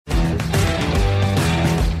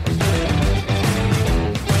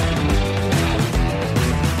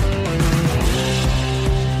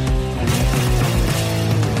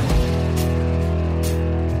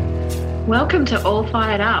Welcome to All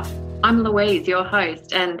Fired Up. I'm Louise, your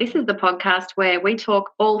host, and this is the podcast where we talk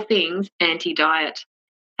all things anti-diet.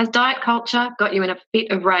 Has diet culture got you in a fit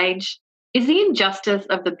of rage? Is the injustice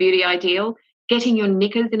of the beauty ideal getting your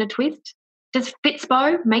knickers in a twist? Does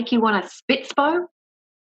Fitspo make you want to spitspo?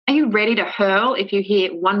 Are you ready to hurl if you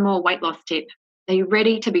hear one more weight loss tip? Are you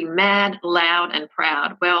ready to be mad, loud and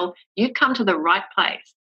proud? Well, you've come to the right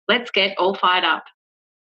place. Let's get all fired up.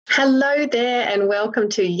 Hello there and welcome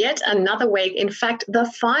to yet another week. In fact,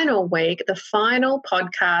 the final week, the final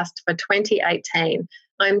podcast for 2018.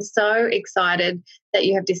 I'm so excited that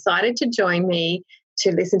you have decided to join me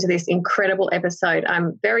to listen to this incredible episode.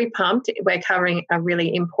 I'm very pumped. We're covering a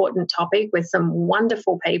really important topic with some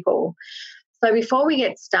wonderful people. So before we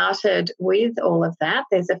get started with all of that,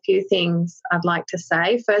 there's a few things I'd like to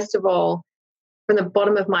say. First of all, from the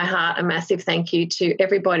bottom of my heart, a massive thank you to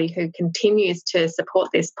everybody who continues to support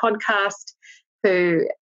this podcast, who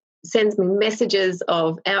sends me messages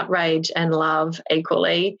of outrage and love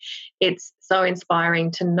equally. It's so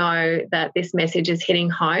inspiring to know that this message is hitting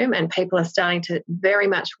home and people are starting to very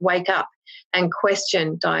much wake up and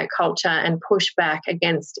question diet culture and push back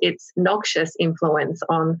against its noxious influence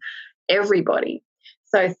on everybody.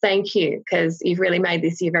 So thank you, because you've really made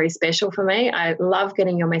this year very special for me. I love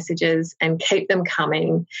getting your messages and keep them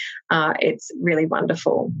coming. It's really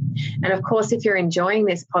wonderful. And of course, if you're enjoying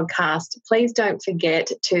this podcast, please don't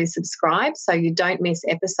forget to subscribe so you don't miss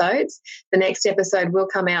episodes. The next episode will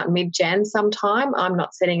come out mid-Jan sometime. I'm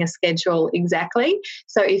not setting a schedule exactly.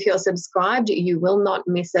 So if you're subscribed, you will not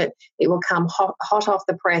miss it. It will come hot off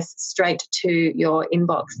the press straight to your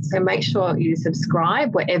inbox. So make sure you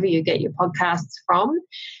subscribe wherever you get your podcasts from.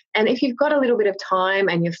 And if you've got a little bit of time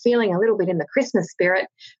and you're feeling a little bit in the Christmas spirit,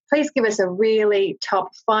 please give us a really top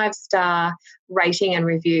 5-star rating and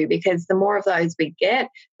review, because the more of those we get,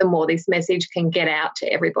 the more this message can get out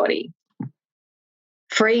to everybody.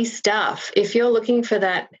 Free stuff. If you're looking for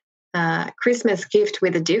that Christmas gift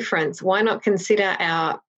with a difference, why not consider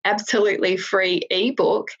our absolutely free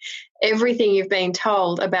ebook, Everything You've Been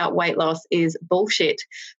Told About Weight Loss is Bullshit,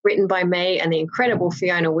 written by me and the incredible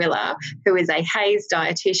Fiona Willer, who is a Hays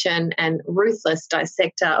dietitian and ruthless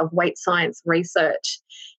dissector of weight science research.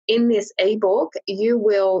 In this ebook, you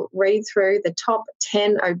will read through the top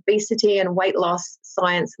 10 obesity and weight loss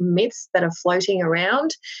science myths that are floating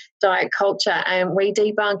around diet culture, and we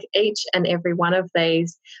debunk each and every one of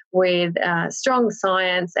these with strong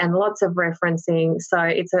science and lots of referencing. So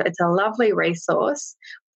it's a lovely resource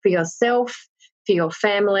for yourself, for your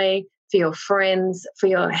family, for your friends, for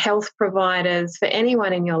your health providers, for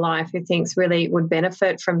anyone in your life who thinks really would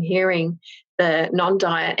benefit from hearing the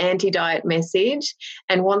non-diet, anti-diet message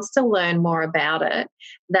and wants to learn more about it.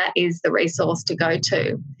 That is the resource to go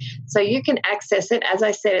to. So you can access it. As I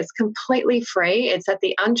said, it's completely free. It's at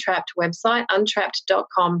the Untrapped website,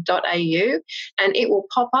 untrapped.com.au, and it will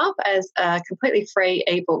pop up as a completely free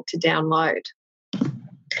ebook to download.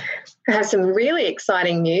 I have some really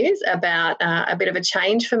exciting news about a bit of a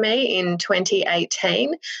change for me in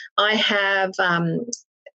 2018. I have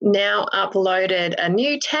now uploaded a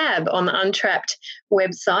new tab on the Untrapped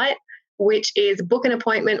website, which is Book an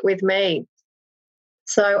Appointment with Me.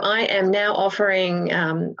 So I am now offering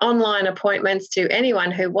online appointments to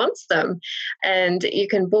anyone who wants them, and you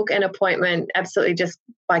can book an appointment absolutely just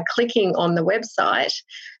by clicking on the website,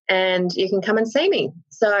 and you can come and see me.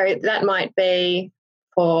 So that might be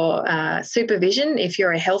for supervision if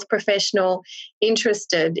you're a health professional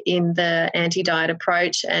interested in the anti-diet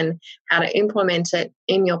approach and how to implement it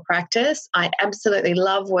in your practice. I absolutely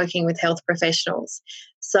love working with health professionals.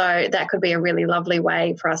 So that could be a really lovely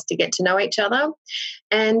way for us to get to know each other.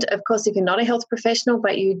 And of course, if you're not a health professional,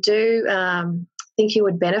 but you do think you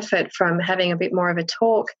would benefit from having a bit more of a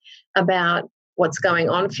talk about what's going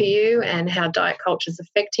on for you and how diet culture is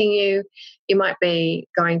affecting you, you might be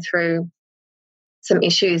going through some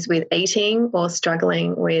issues with eating or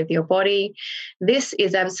struggling with your body, this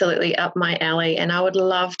is absolutely up my alley, and I would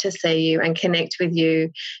love to see you and connect with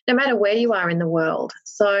you no matter where you are in the world.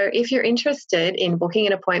 So if you're interested in booking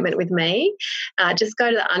an appointment with me, just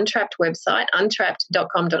go to the Untrapped website,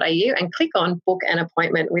 untrapped.com.au, and click on Book an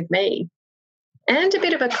Appointment with Me. And a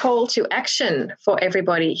bit of a call to action for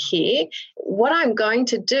everybody here. What I'm going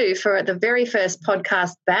to do for the very first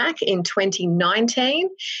podcast back in 2019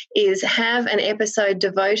 is have an episode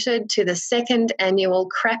devoted to the second annual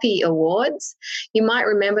Crappy Awards. You might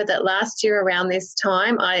remember that last year around this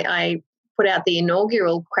time, I put out the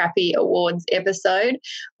inaugural Crappy Awards episode,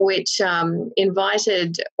 which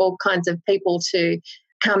invited all kinds of people to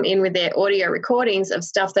come in with their audio recordings of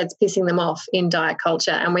stuff that's pissing them off in diet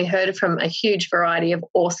culture. And we heard from a huge variety of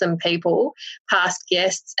awesome people, past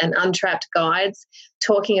guests and untrapped guides,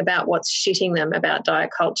 talking about what's shitting them about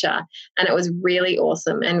diet culture. And it was really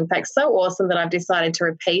awesome. And in fact, so awesome that I've decided to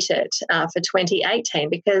repeat it for 2018,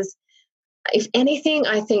 because if anything,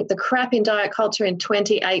 I think the crap in diet culture in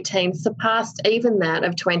 2018 surpassed even that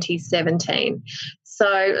of 2017.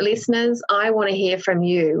 So, listeners, I want to hear from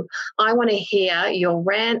you. I want to hear your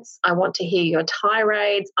rants. I want to hear your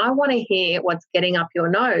tirades. I want to hear what's getting up your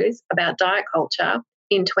nose about diet culture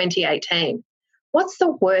in 2018. What's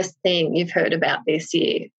the worst thing you've heard about this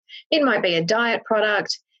year? It might be a diet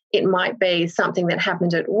product. It might be something that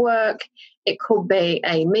happened at work. It could be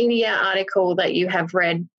a media article that you have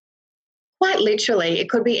read. Quite literally, it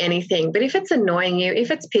could be anything. But if it's annoying you, if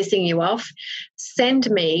it's pissing you off, send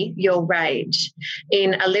me your rage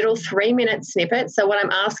in a little 3-minute snippet. So what I'm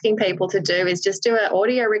asking people to do is just do an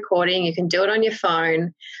audio recording. You can do it on your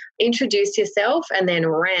phone. Introduce yourself and then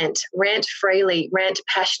rant freely, rant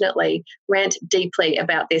passionately, rant deeply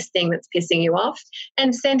about this thing that's pissing you off,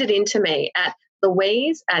 and send it in to me at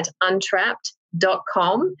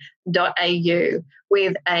louise@untrapped.com.au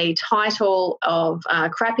with a title of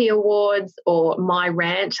Crappy Awards or My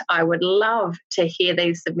Rant. I would love to hear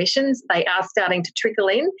these submissions. They are starting to trickle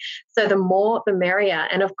in, so the more the merrier.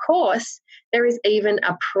 And of course, there is even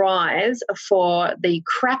a prize for the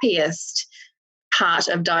crappiest part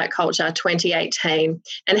of Diet Culture 2018.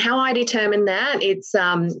 And how I determine that, it's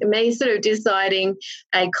me sort of deciding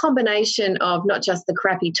a combination of not just the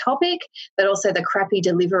crappy topic, but also the crappy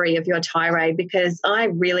delivery of your tirade, because I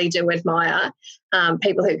really do admire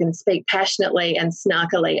people who can speak passionately and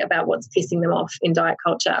snarkily about what's pissing them off in diet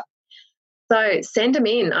culture. So send them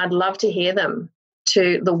in. I'd love to hear them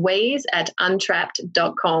to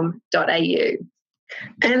louise@untrapped.com.au.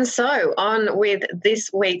 And so on with this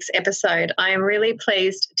week's episode. I am really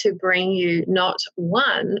pleased to bring you not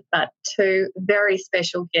one, but two very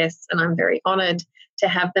special guests, and I'm very honoured to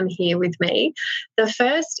have them here with me. The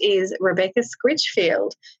first is Rebecca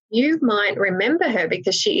Scritchfield. You might remember her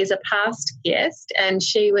because she is a past guest, and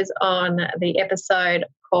she was on the episode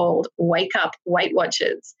called Wake Up Weight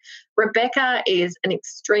Watchers. Rebecca is an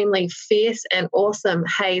extremely fierce and awesome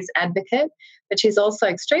HAES advocate, but she's also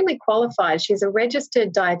extremely qualified. She's a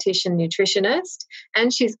registered dietitian nutritionist,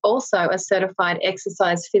 and she's also a certified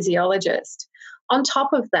exercise physiologist. On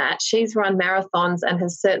top of that, she's run marathons and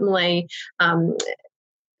has certainly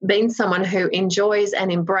been someone who enjoys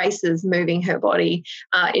and embraces moving her body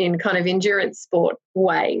in kind of endurance sport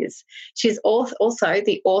ways. She's also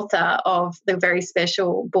the author of the very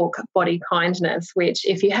special book, Body Kindness, which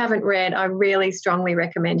if you haven't read, I really strongly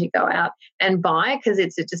recommend you go out and buy, because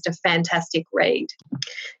it's just a fantastic read.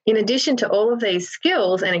 In addition to all of these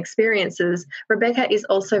skills and experiences, Rebecca is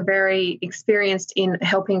also very experienced in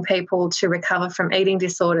helping people to recover from eating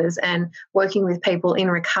disorders and working with people in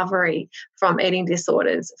recovery from eating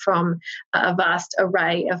disorders from a vast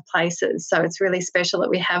array of places. So it's really special that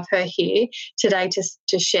we have her here today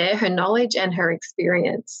to share her knowledge and her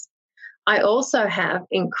experience. I also have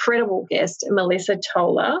incredible guest Melissa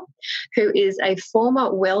Toler, who is a former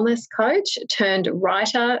wellness coach turned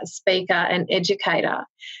writer, speaker, and educator.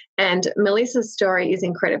 And Melissa's story is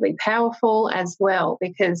incredibly powerful as well,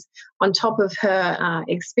 because on top of her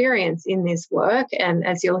experience in this work, and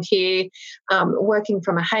as you'll hear, working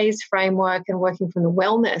from a HAES framework and working from the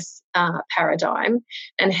wellness paradigm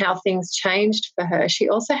and how things changed for her, she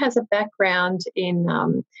also has a background in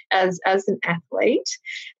as an athlete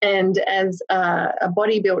and as a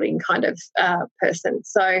bodybuilding kind of person.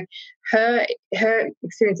 So her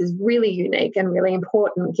experience is really unique and really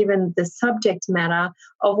important given the subject matter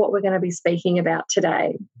of what we're going to be speaking about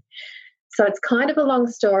today. So it's kind of a long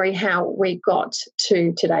story how we got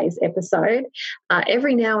to today's episode.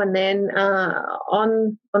 Every now and then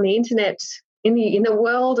on the internet, in the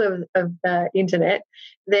world of the internet,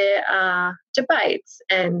 there are debates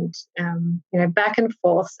and back and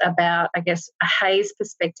forths about, I guess, a HAES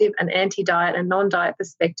perspective, an anti-diet and non-diet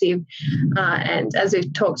perspective, and as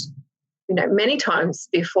we've talked many times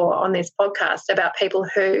before on this podcast, about people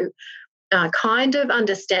who kind of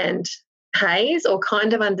understand HAES or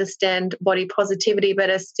kind of understand body positivity, but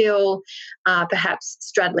are still perhaps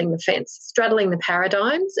straddling the fence, straddling the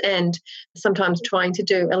paradigms, and sometimes trying to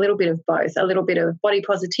do a little bit of both, a little bit of body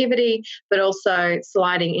positivity, but also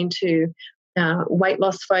sliding into weight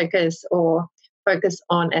loss focus or focus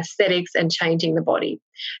on aesthetics and changing the body.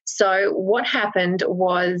 So what happened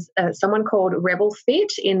was someone called Rebel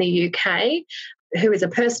Fit in the UK who is a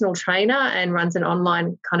personal trainer and runs an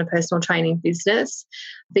online kind of personal training business,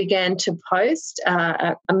 began to post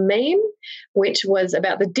a meme which was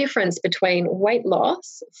about the difference between weight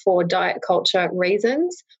loss for diet culture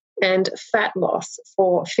reasons and fat loss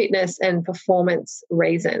for fitness and performance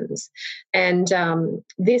reasons. And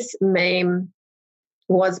this meme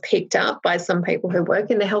was picked up by some people who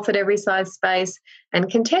work in the health at every size space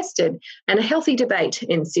and contested, and a healthy debate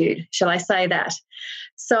ensued, shall I say that.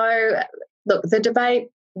 So, look, the debate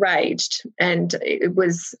raged, and it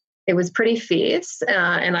was pretty fierce,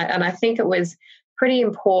 and I think it was pretty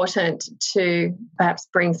important to perhaps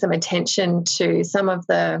bring some attention to some of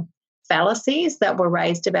the fallacies that were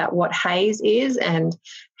raised about what HAES is and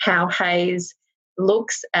how HAES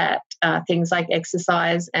looks at things like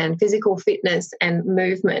exercise and physical fitness and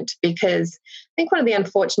movement, because I think one of the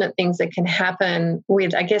unfortunate things that can happen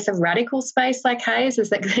with, I guess, a radical space like HAES is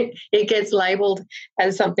that it gets labelled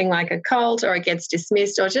as something like a cult, or it gets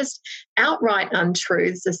dismissed, or just outright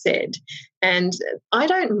untruths are said. And I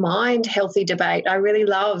don't mind healthy debate. I really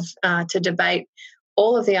love to debate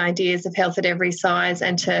all of the ideas of health at every size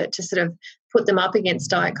and to sort of put them up against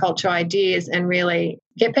diet culture ideas and really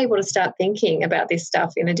get people to start thinking about this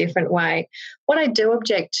stuff in a different way. What I do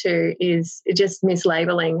object to is just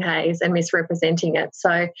mislabeling HAES and misrepresenting it.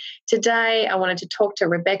 So today I wanted to talk to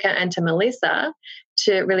Rebecca and to Melissa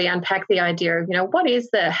to really unpack the idea of, what is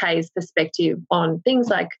the HAES perspective on things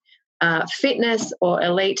like fitness or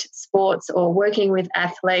elite sports or working with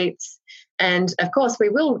athletes. And of course, we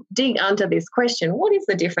will dig under this question. What is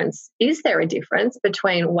the difference? Is there a difference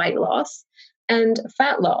between weight loss and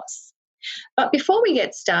fat loss? But before we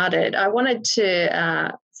get started, I wanted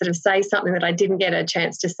to sort of say something that I didn't get a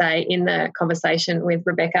chance to say in the conversation with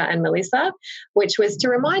Rebecca and Melissa, which was to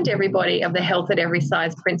remind everybody of the health at every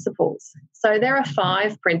size principles. So there are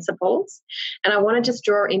 5 principles, and I want to just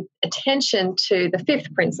draw attention to the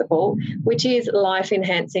 5th principle, which is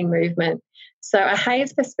life-enhancing movement. So a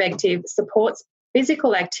HAES perspective supports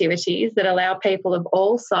physical activities that allow people of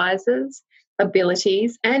all sizes,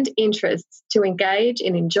 abilities and interests to engage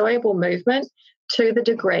in enjoyable movement to the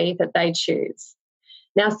degree that they choose.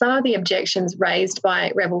 Now, some of the objections raised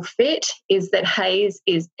by Rebel Fit is that HAES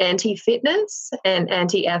is anti-fitness and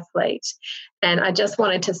anti-athlete. And I just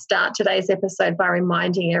wanted to start today's episode by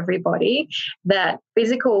reminding everybody that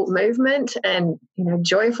physical movement and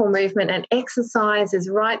joyful movement and exercise is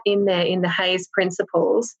right in there in the HAES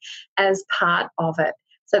principles as part of it.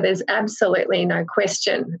 So there's absolutely no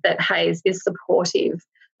question that HAES is supportive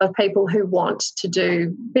of people who want to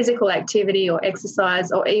do physical activity or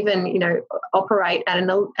exercise or even, operate at an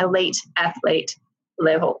elite athlete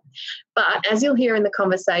level. But as you'll hear in the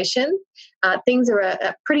conversation, things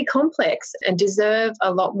are pretty complex and deserve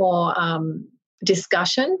a lot more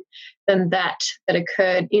discussion than that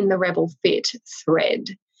occurred in the Rebel Fit thread.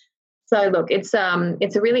 So look, it's a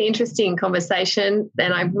really interesting conversation,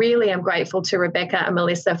 and I really am grateful to Rebecca and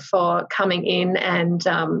Melissa for coming in and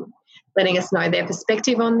letting us know their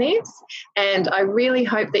perspective on this. And I really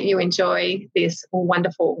hope that you enjoy this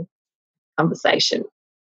wonderful conversation.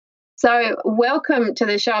 So welcome to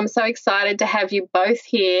the show. I'm so excited to have you both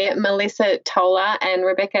here, Melissa Toler and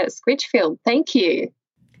Rebecca Scritchfield. Thank you.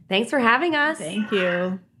 Thanks for having us. Thank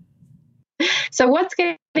you. So what's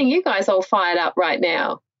getting you guys all fired up right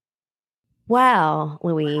now? Well,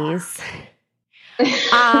 Louise.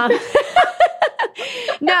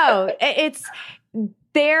 No,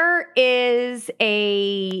 there is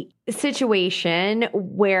a situation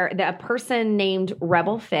where a person named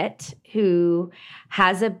Rebel Fit, who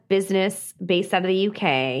has a business based out of the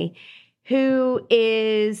UK, who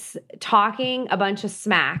is talking a bunch of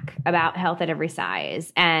smack about health at every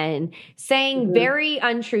size and saying very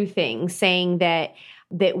untrue things, saying that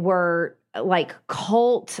we're like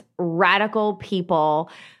cult radical people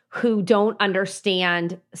who don't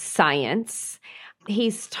understand science.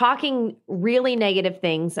 He's talking really negative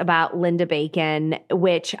things about Linda Bacon,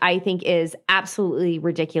 which I think is absolutely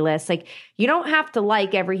ridiculous. Like, you don't have to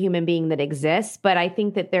like every human being that exists, but I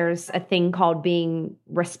think that there's a thing called being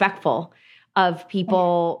respectful of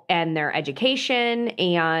people and their education.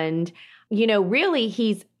 And, really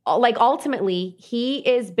he's like, ultimately, he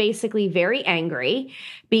is basically very angry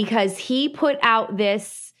because he put out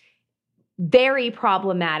this very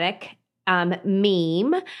problematic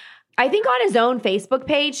meme, I think on his own Facebook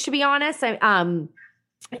page, to be honest. But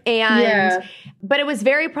it was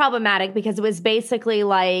very problematic because it was basically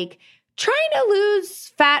like trying to lose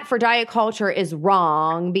fat for diet culture is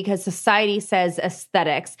wrong because society says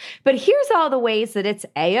aesthetics. But here's all the ways that it's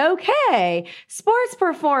A-okay. Sports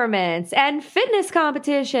performance and fitness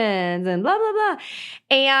competitions and blah, blah, blah.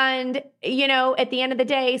 And, you know, at the end of the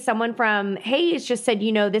day, someone from Hays just said,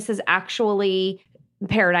 you know, this is actually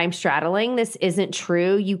paradigm straddling. This isn't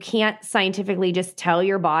true. You can't scientifically just tell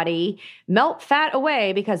your body, melt fat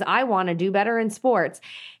away because I want to do better in sports.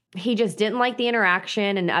 He just didn't like the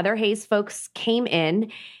interaction, and other Hays folks came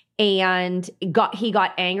in and he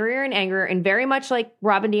got angrier and angrier, and very much like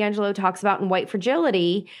Robin DiAngelo talks about in White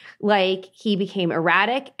Fragility, like he became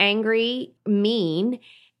erratic, angry, mean.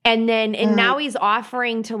 And now he's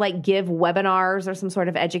offering to like give webinars or some sort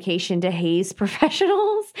of education to Hays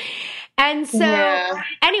professionals. And so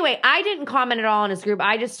anyway, I didn't comment at all in his group.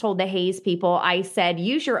 I just told the Hays people, I said,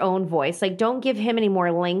 use your own voice. Like, don't give him any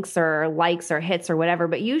more links or likes or hits or whatever,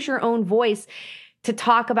 but use your own voice to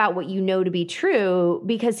talk about what you know to be true,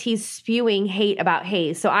 because he's spewing hate about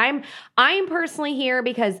Hays. So I'm personally here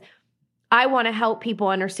because I want to help people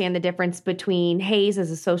understand the difference between Hays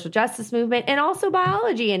as a social justice movement and also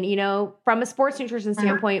biology. And, you know, from a sports nutrition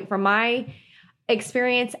standpoint, from my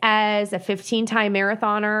experience as a 15-time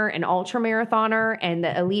marathoner, an ultra marathoner, and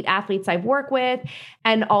the elite athletes I've worked with,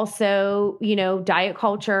 and also, you know, diet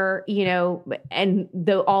culture, you know, and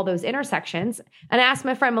all those intersections. And I asked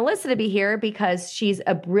my friend Melissa to be here because she's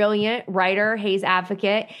a brilliant writer, Hays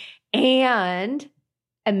advocate, and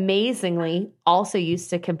amazingly also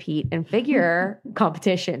used to compete in figure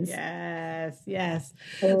competitions. Yes.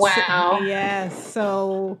 Wow.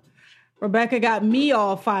 So Rebecca got me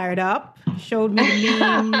all fired up, showed me the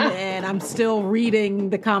meme, and I'm still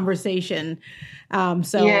reading the conversation. I'm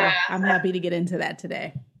happy to get into that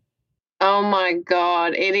today. Oh my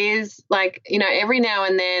God. It is like, you know, every now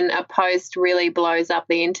and then a post really blows up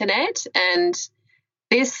the internet. And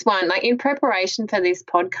this one, like in preparation for this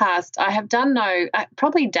podcast, I have done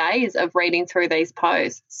probably days of reading through these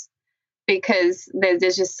posts because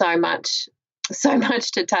there's just so much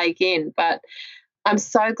to take in. But I'm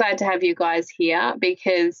so glad to have you guys here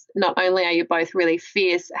because not only are you both really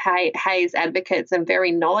fierce Hays advocates and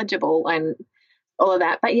very knowledgeable and all of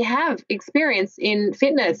that, but you have experience in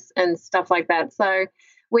fitness and stuff like that. So,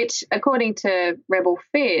 which according to Rebel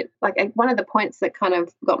Fit, like one of the points that kind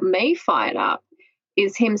of got me fired up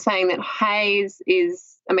is him saying that Hays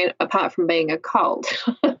is, I mean, apart from being a cult,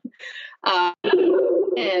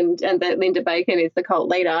 and that Linda Bacon is the cult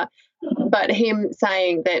leader, but him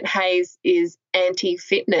saying that Hays is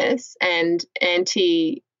anti-fitness and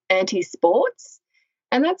anti-sports.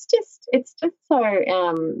 And it's just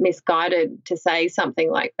so misguided to say something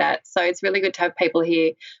like that. So it's really good to have people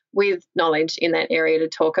here with knowledge in that area to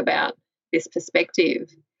talk about this perspective.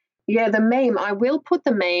 Yeah, the meme, I will put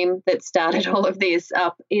the meme that started all of this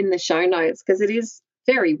up in the show notes because it is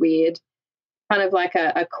very weird, kind of like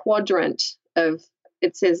a quadrant of,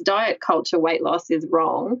 it says diet culture weight loss is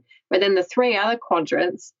wrong, but then the three other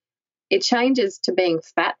quadrants, it changes to being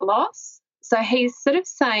fat loss. So he's sort of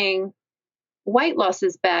saying weight loss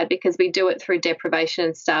is bad because we do it through deprivation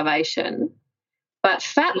and starvation, but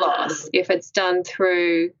fat loss, if it's done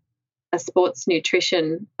through a sports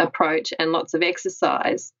nutrition approach and lots of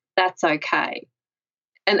exercise, that's okay.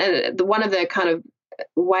 And one of the kind of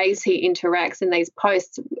ways he interacts in these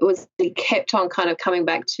posts was he kept on kind of coming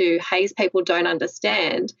back to Hays people don't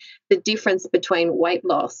understand the difference between weight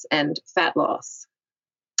loss and fat loss.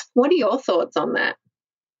 What are your thoughts on that?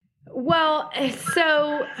 Well,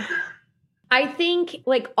 so I think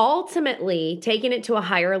like ultimately taking it to a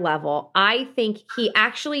higher level, I think he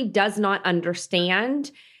actually does not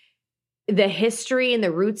understand the history and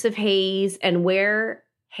the roots of Hays and where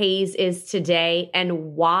Hays is today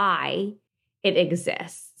and why it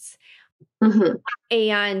exists. Mm-hmm.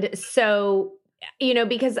 And so, you know,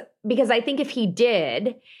 because I think if he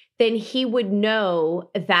did, then he would know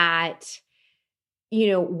that, you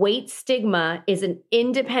know, weight stigma is an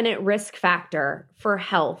independent risk factor for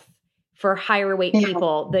health for higher weight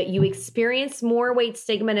people, that you experience more weight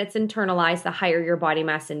stigma and it's internalized the higher your body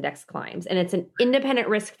mass index climbs. And it's an independent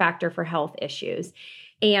risk factor for health issues.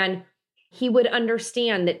 And he would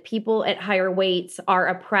understand that people at higher weights are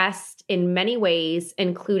oppressed in many ways,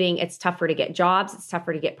 including it's tougher to get jobs, it's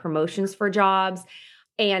tougher to get promotions for jobs,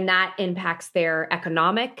 and that impacts their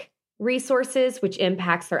economic resources, which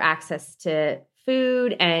impacts their access to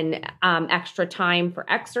food and extra time for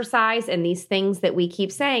exercise and these things that we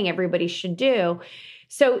keep saying everybody should do.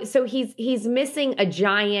 So he's missing a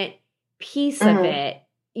giant piece of it,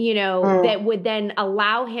 you know, that would then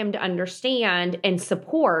allow him to understand and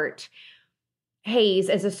support Hays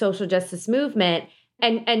as a social justice movement.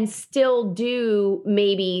 and still do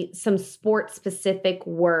maybe some sport specific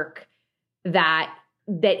work that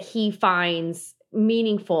he finds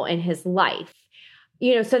meaningful in his life.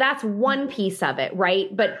 You know, so that's one piece of it, right?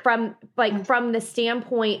 But from the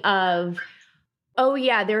standpoint of, oh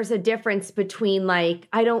yeah, there's a difference between like,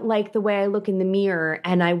 I don't like the way I look in the mirror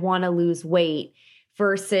and I want to lose weight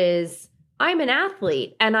versus I'm an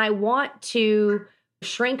athlete and I want to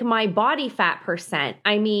shrink my body fat percent.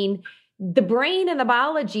 I mean, the brain and the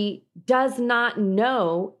biology does not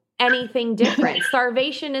know anything different.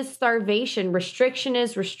 Starvation is starvation. Restriction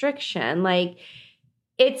is restriction. Like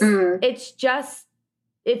it's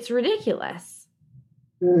ridiculous.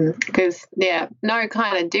 Because no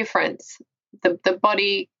kind of difference. The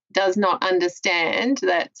body does not understand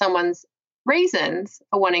that someone's reasons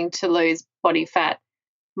for wanting to lose body fat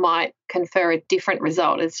might confer a different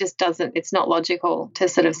result. It's not logical to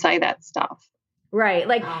sort of say that stuff. Right.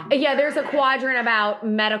 Like, there's a quadrant about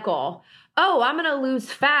medical. Oh, I'm going to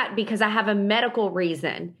lose fat because I have a medical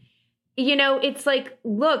reason. You know, it's like,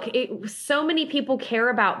 look, so many people care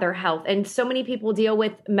about their health and so many people deal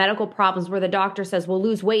with medical problems where the doctor says, well,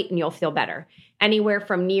 lose weight and you'll feel better. Anywhere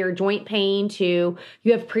from near joint pain to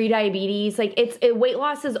you have prediabetes. Like weight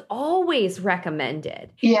loss is always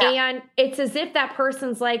recommended. Yeah. And it's as if that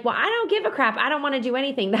person's like, well, I don't give a crap. I don't want to do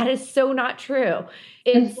anything. That is so not true.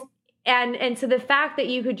 It's, and so the fact that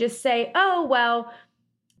you could just say, oh, well,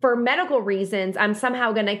 for medical reasons, I'm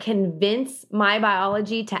somehow going to convince my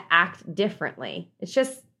biology to act differently. It's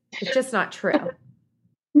just not true.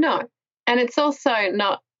 No. And it's also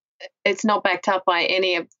not backed up by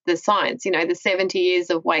any of the science, you know, the 70 years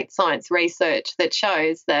of weight science research that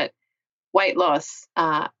shows that weight loss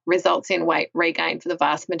results in weight regain for the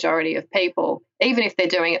vast majority of people, even if they're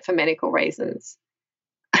doing it for medical reasons.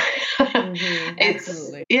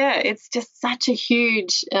 It's just such a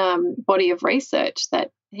huge body of research that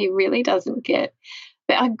he really doesn't get.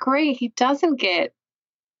 But I agree, he doesn't get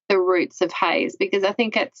the roots of Hays, because I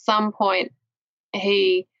think at some point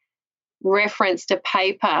he referenced a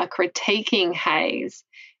paper critiquing Hays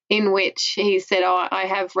in which he said, I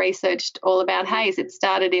have researched all about Hays. It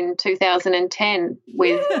started in 2010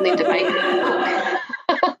 with Linda Baker.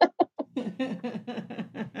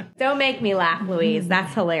 Don't make me laugh, Louise.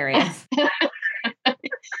 That's hilarious.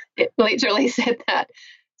 It literally said that.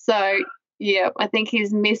 So, yeah, I think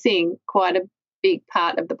he's missing quite a big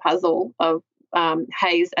part of the puzzle of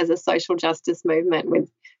Hays as a social justice movement with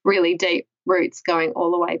really deep roots going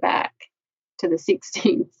all the way back to the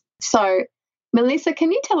 60s. So, Melissa,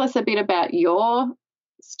 can you tell us a bit about your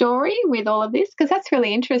story with all of this? Because that's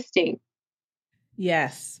really interesting.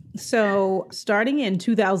 Yes. So starting in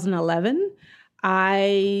 2011,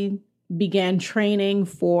 I began training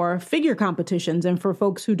for figure competitions. And for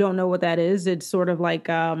folks who don't know what that is, it's sort of like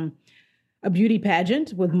a beauty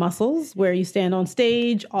pageant with muscles where you stand on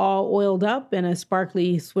stage all oiled up in a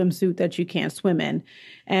sparkly swimsuit that you can't swim in.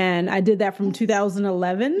 And I did that from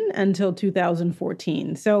 2011 until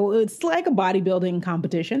 2014. So it's like a bodybuilding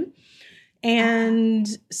competition. And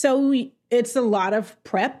so it's a lot of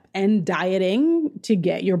prep and dieting to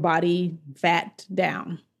get your body fat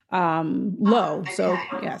down low. So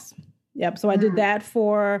yes. Yep. So I did that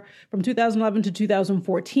from 2011 to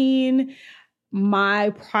 2014.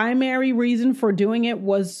 My primary reason for doing it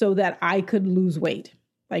was so that I could lose weight.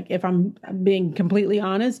 Like, if I'm being completely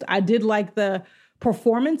honest, I did like the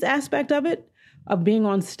performance aspect of it, of being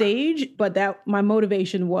on stage, but that my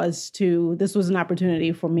motivation was this was an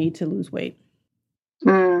opportunity for me to lose weight.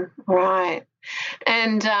 Right.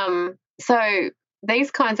 And so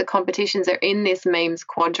these kinds of competitions are in this memes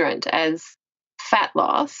quadrant as fat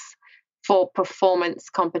loss for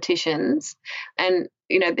performance competitions. And,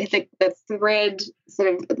 you know, the thread, sort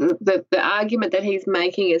of the argument that he's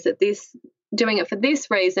making is that doing it for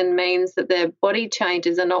this reason means that the body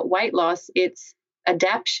changes are not weight loss, it's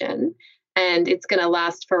adaptation, and it's going to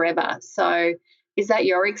last forever. So is that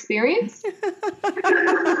your experience?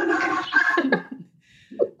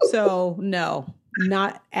 So no,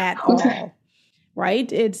 not at all.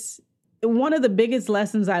 Right? It's one of the biggest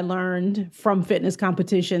lessons I learned from fitness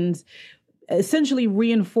competitions, essentially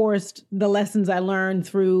reinforced the lessons I learned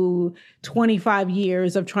through 25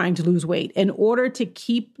 years of trying to lose weight. In order to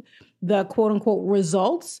keep the quote unquote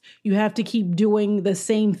results, you have to keep doing the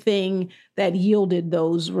same thing that yielded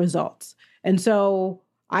those results. And so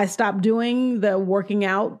I stopped doing the working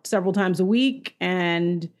out several times a week,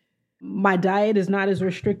 and my diet is not as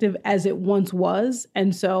restrictive as it once was.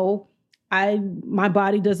 And so my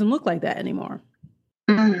body doesn't look like that anymore.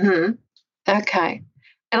 Mm-hmm. Okay.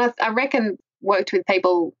 And I reckon worked with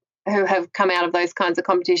people who have come out of those kinds of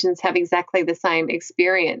competitions have exactly the same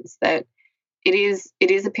experience, that it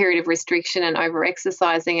is a period of restriction and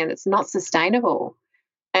over-exercising, and it's not sustainable.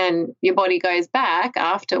 And your body goes back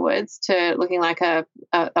afterwards to looking like a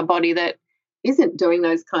body that isn't doing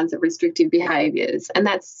those kinds of restrictive behaviours, and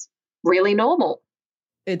that's really normal.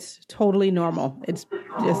 It's totally normal. It's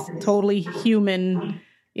just totally human.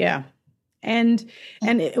 Yeah. And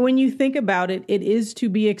when you think about it, it is to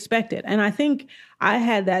be expected. And I think I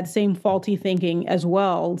had that same faulty thinking as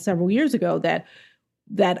well several years ago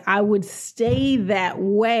that I would stay that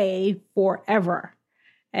way forever.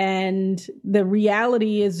 And the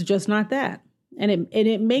reality is just not that. And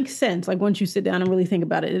it makes sense. Like once you sit down and really think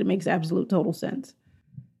about it, it makes absolute total sense.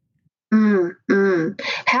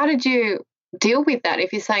 How did you deal with that?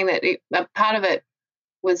 If you're saying that a part of it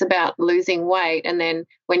was about losing weight, and then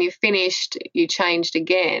when you finished, you changed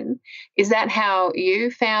again, is that how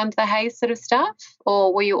you found the HAES sort of stuff,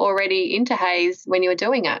 or were you already into HAES when you were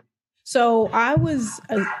doing it? So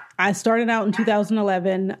I started out in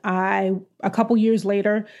 2011. A couple years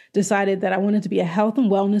later, decided that I wanted to be a health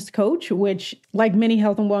and wellness coach, which, like many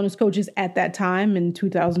health and wellness coaches at that time in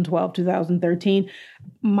 2012, 2013,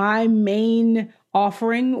 my main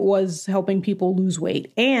offering was helping people lose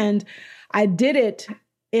weight. And I did it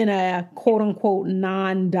in a quote unquote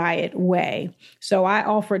non-diet way. So I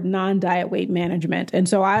offered non-diet weight management. And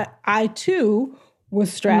so I too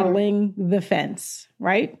was straddling the fence,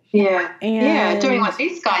 right? Yeah. And doing what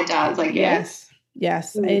this guy does, I guess.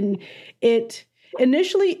 Yes. And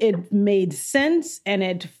initially it made sense, and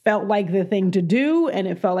it felt like the thing to do, and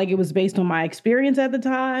it felt like it was based on my experience at the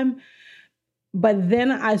time. But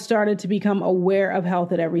then I started to become aware of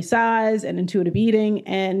health at every size and intuitive eating,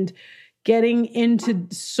 and getting into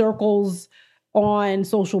circles on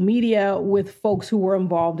social media with folks who were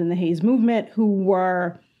involved in the HAES movement, who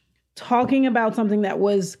were talking about something that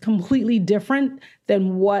was completely different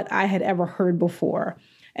than what I had ever heard before.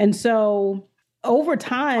 And so over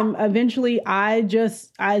time, eventually I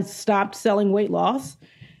stopped selling weight loss,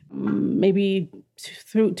 maybe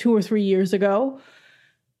 2 or 3 years ago,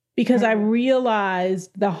 because I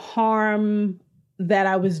realized the harm that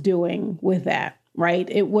I was doing with that, right?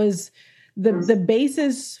 It was the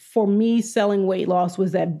basis for me selling weight loss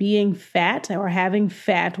was that being fat or having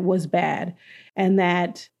fat was bad, and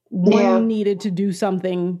that one needed to do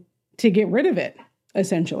something to get rid of it,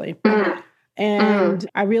 essentially. And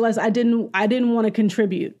I realized I didn't want to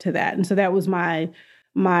contribute to that. And so that was my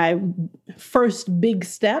first big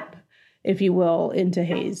step, if you will, into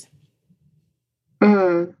HAES.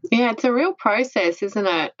 Yeah, it's a real process, isn't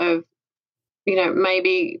it, of,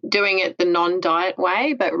 maybe doing it the non-diet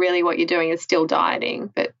way, but really what you're doing is still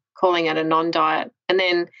dieting, but calling it a non-diet. And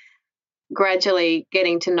then gradually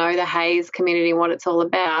getting to know the HAES community and what it's all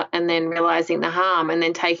about, and then realising the harm, and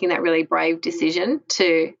then taking that really brave decision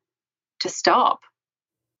to stop.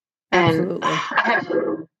 Absolutely. And I have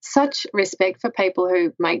such respect for people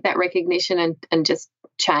who make that recognition and just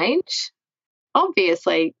change.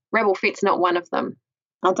 Obviously, Rebel Fit's not one of them.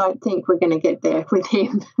 I don't think we're going to get there with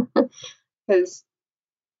him. Because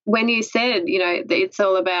when you said, it's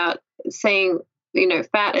all about seeing,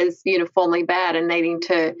 fat as uniformly bad and needing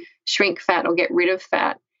to shrink fat or get rid of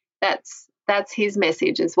fat, that's his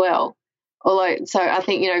message as well. Although, so I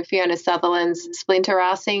think, Fiona Sutherland's splinter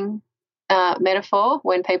assing metaphor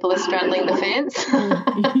when people are straddling the fence.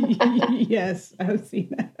 Yes, I've seen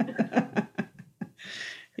that.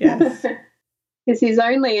 Yes. Because he's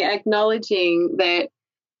only acknowledging that,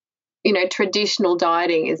 traditional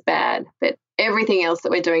dieting is bad, but everything else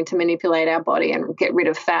that we're doing to manipulate our body and get rid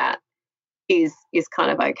of fat is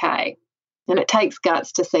kind of okay. And it takes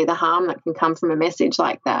guts to see the harm that can come from a message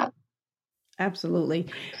like that. Absolutely.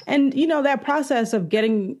 And, that process of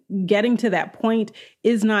getting to that point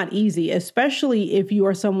is not easy, especially if you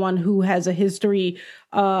are someone who has a history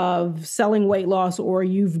of selling weight loss, or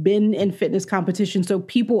you've been in fitness competition. So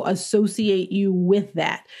people associate you with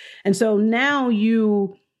that. And so now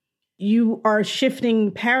you are shifting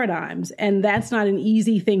paradigms, and that's not an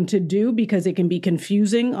easy thing to do, because it can be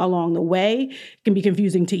confusing along the way. It can be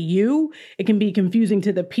confusing to you. It can be confusing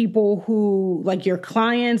to the people who, like your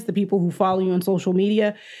clients, the people who follow you on social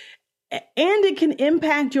media, and it can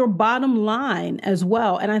impact your bottom line as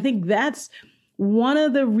well. And I think that's one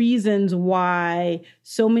of the reasons why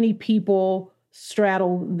so many people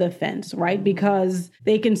straddle the fence, right? Because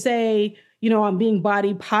they can say, I'm being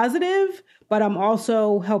body positive, but I'm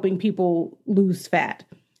also helping people lose fat.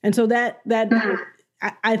 And so that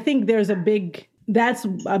I think that's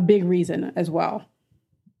a big reason as well.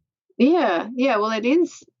 Yeah. Well, it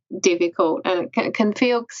is difficult, and it can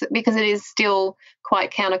feel, because it is still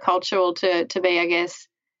quite countercultural to be, I guess,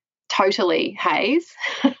 totally HAES.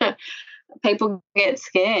 people get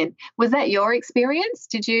scared. Was that your experience?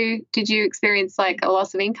 Did you experience like a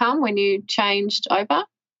loss of income when you changed over?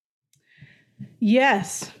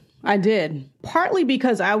 Yes, I did. Partly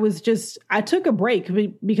because I took a break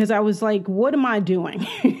because I was like, what am I doing?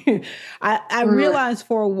 I realized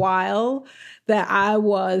for a while that I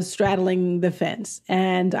was straddling the fence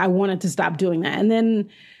and I wanted to stop doing that. And then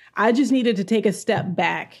I just needed to take a step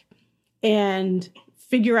back and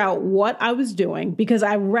figure out what I was doing, because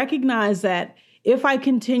I recognized that if I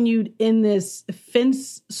continued in this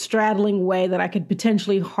fence straddling way that I could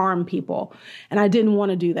potentially harm people. And I didn't want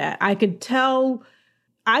to do that. I could tell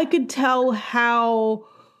how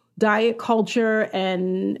diet culture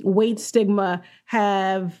and weight stigma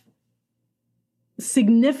have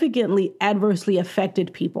significantly adversely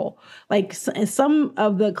affected people. Like some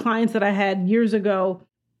of the clients that I had years ago,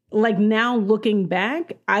 like now looking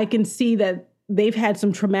back, I can see that they've had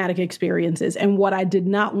some traumatic experiences. And what I did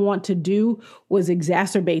not want to do was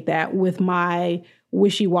exacerbate that with my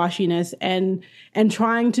wishy-washiness and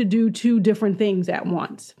trying to do two different things at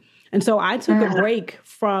once. And so I took a break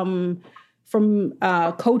from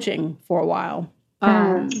coaching for a while.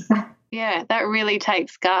 Yeah, that really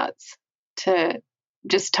takes guts to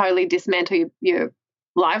just totally dismantle your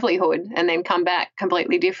livelihood and then come back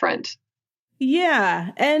completely different.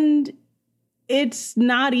 Yeah, and it's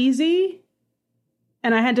not easy.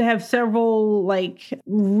 And I had to have several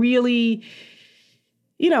really,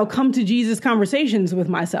 come to Jesus conversations with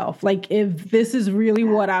myself. Like, if this is really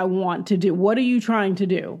what I want to do, what are you trying to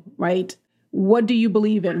do, right? What do you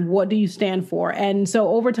believe in? What do you stand for? And so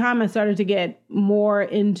over time, I started to get more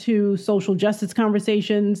into social justice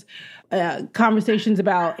conversations, conversations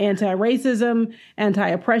about anti-racism,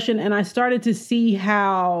 anti-oppression. And I started to see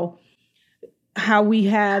how we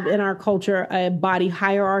have in our culture a body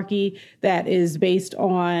hierarchy that is based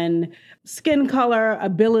on skin color,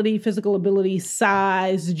 ability, physical ability,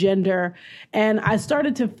 size, gender. And I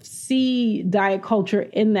started to see diet culture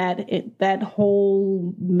in that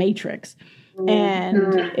whole matrix.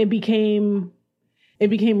 And it became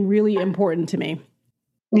really important to me.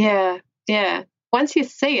 Yeah, yeah. Once you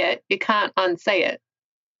see it, you can't unsee it.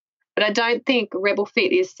 But I don't think Rebel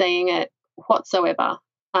Fit is seeing it whatsoever,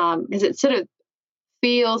 because it sort of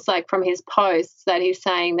feels like from his posts that he's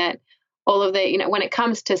saying that all of the, when it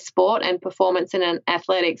comes to sport and performance and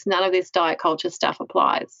athletics, none of this diet culture stuff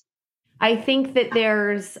applies. I think that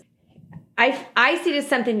I see it as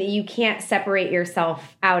something that you can't separate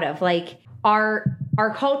yourself out of. Like, our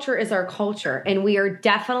culture is our culture, and we are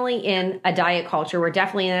definitely in a diet culture. We're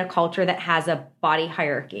definitely in a culture that has a body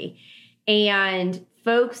hierarchy. And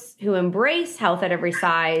folks who embrace health at every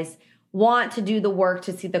size want to do the work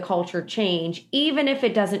to see the culture change, even if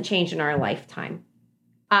it doesn't change in our lifetime.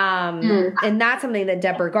 And that's something that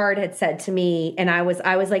Deborah Gard had said to me. And I was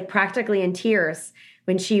like practically in tears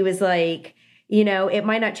when she was like, it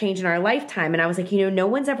might not change in our lifetime. And I was like, no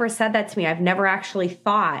one's ever said that to me. I've never actually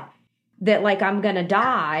thought that like I'm going to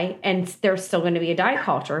die and there's still going to be a diet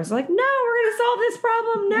culture. I was like, no, we're going to solve this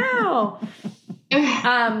problem now.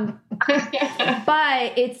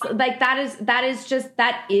 But it's like, that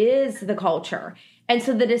is the culture. And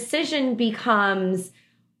so the decision becomes,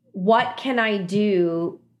 what can I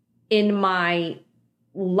do in my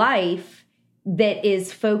life that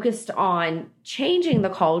is focused on changing the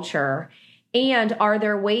culture? And are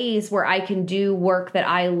there ways where I can do work that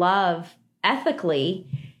I love ethically,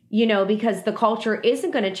 because the culture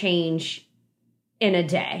isn't going to change in a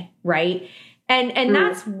day, right? And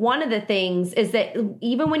that's one of the things, is that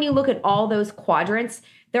even when you look at all those quadrants,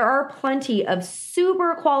 there are plenty of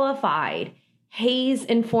super qualified,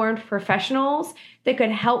 HAES-informed professionals that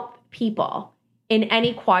could help people in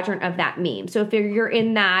any quadrant of that meme. So if you're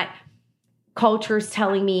in that, culture's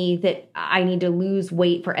telling me that I need to lose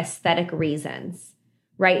weight for aesthetic reasons,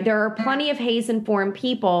 right? There are plenty of HAES-informed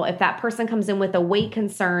people. If that person comes in with a weight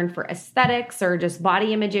concern for aesthetics or just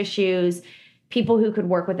body image issues, people who could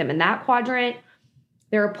work with them in that quadrant.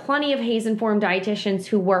 There are plenty of HAES-informed dietitians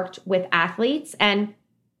who worked with athletes. And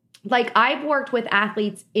like, I've worked with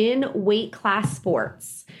athletes in weight class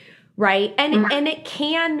sports, right? And it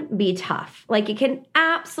can be tough. Like, it can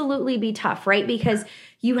absolutely be tough, right? Because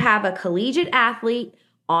you have a collegiate athlete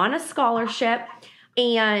on a scholarship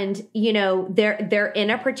and, they're in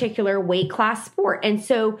a particular weight class sport. And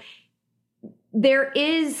so there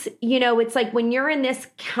is, it's like when you're in this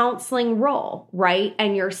counseling role, right?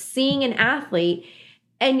 And you're seeing an athlete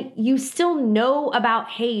and you still know about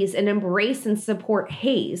HAES and embrace and support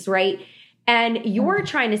HAES, right? And you're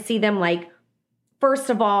trying to see them like, first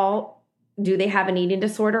of all, do they have an eating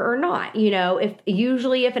disorder or not?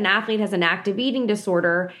 If an athlete has an active eating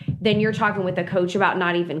disorder, then you're talking with a coach about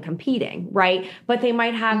not even competing, right? But they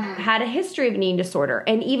might have had a history of an eating disorder.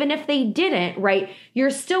 And even if they didn't, right, you're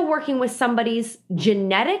still working with somebody's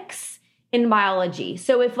genetics in biology.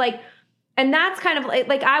 So and that's kind of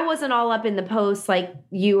like I wasn't all up in the post like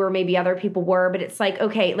you or maybe other people were, but it's like,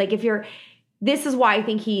 okay, like this is why I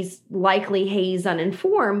think he's likely Hayes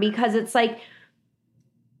uninformed, because it's like,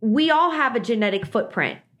 we all have a genetic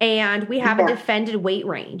footprint and we have a defended weight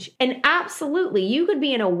range. And absolutely, you could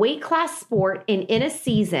be in a weight class sport in a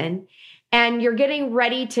season and you're getting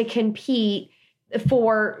ready to compete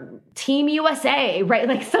for Team USA, right?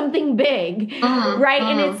 Like something big, right?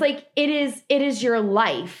 And it's like, it is your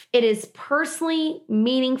life. It is personally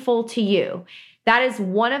meaningful to you. That is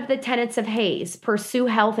one of the tenets of Hayes: pursue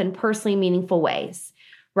health in personally meaningful ways,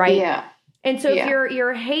 right? Yeah. And so if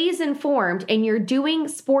you're Hayes informed and you're doing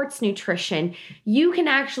sports nutrition, you can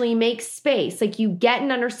actually make space. Like, you get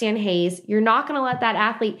and understand Hayes. You're not going to let that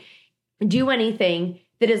athlete do anything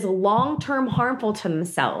that is long-term harmful to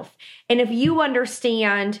themselves. And if you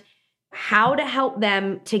understand how to help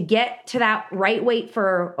them to get to that right weight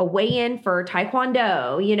for a weigh-in for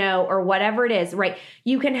Taekwondo, or whatever it is, right?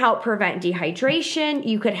 You can help prevent dehydration.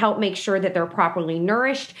 You could help make sure that they're properly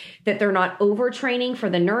nourished, that they're not overtraining for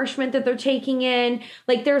the nourishment that they're taking in.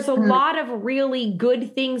 Like, there's a lot of really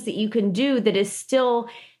good things that you can do that is still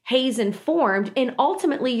Hayes informed. And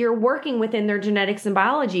ultimately, you're working within their genetics and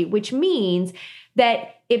biology, which means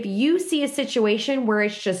that if you see a situation where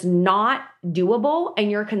it's just not doable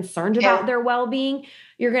and you're concerned about their well-being,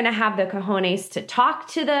 you're going to have the cojones to talk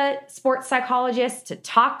to the sports psychologist, to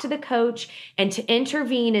talk to the coach, and to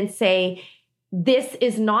intervene and say, this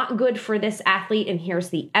is not good for this athlete, and here's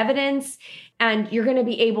the evidence. And you're going to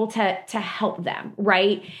be able to help them,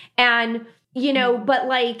 right? And, but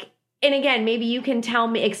like, and again, maybe you can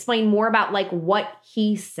explain more about like what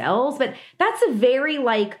he sells, but that's a very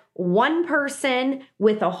like one person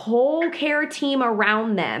with a whole care team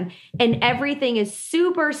around them, and everything is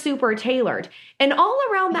super, super tailored. And all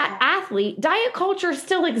around that athlete, diet culture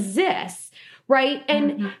still exists, right?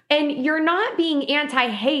 And you're not being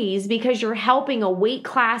anti-Hayes because you're helping a weight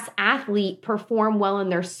class athlete perform well in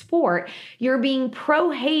their sport. You're being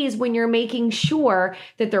pro-Hayes when you're making sure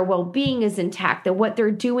that their well-being is intact, that what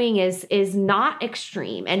they're doing is not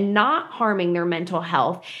extreme and not harming their mental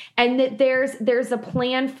health, and that there's a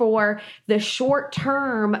plan for the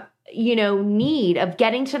short-term, need of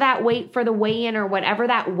getting to that weight for the weigh-in or whatever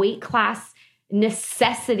that weight class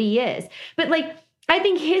necessity is. But like, I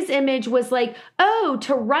think his image was like,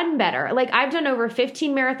 to run better. Like, I've done over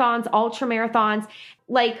 15 marathons, ultra marathons.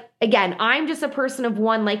 Like, again, I'm just a person of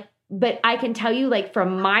one, like, but I can tell you, like,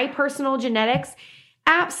 from my personal genetics,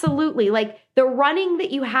 absolutely. Like, the running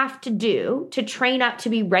that you have to do to train up to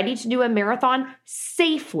be ready to do a marathon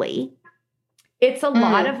safely, it's a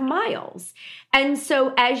lot of miles. And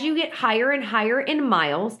so as you get higher and higher in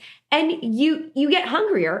miles, and you get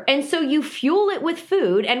hungrier, and so you fuel it with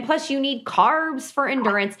food, and plus you need carbs for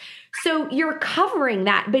endurance. So you're covering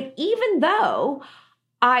that. But even though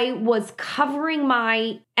I was covering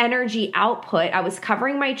my energy output, I was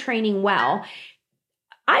covering my training well,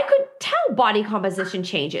 I could tell body composition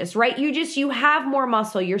changes, right? You have more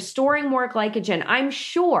muscle, you're storing more glycogen. I'm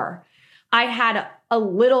sure I had a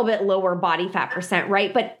little bit lower body fat percent,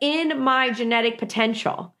 right? But in my genetic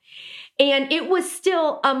potential. And it was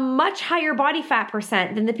still a much higher body fat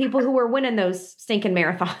percent than the people who were winning those stinking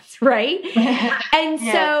marathons, right? And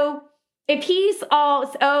so if he's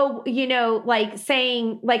all, like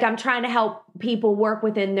saying, like, I'm trying to help people work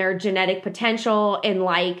within their genetic potential in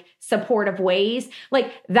like supportive ways,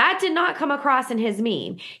 like that did not come across in his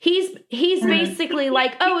meme. He's basically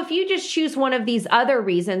like, if you just choose one of these other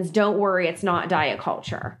reasons, don't worry, it's not diet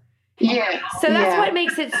culture. Yeah. So that's what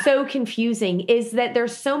makes it so confusing, is that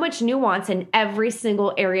there's so much nuance in every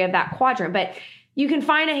single area of that quadrant. But you can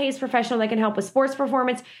find a Hayes professional that can help with sports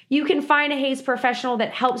performance. You can find a Hayes professional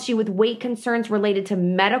that helps you with weight concerns related to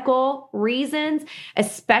medical reasons,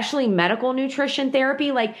 especially medical nutrition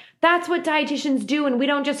therapy. Like, that's what dietitians do. And we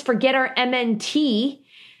don't just forget our MNT,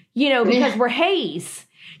 because we're Hayes.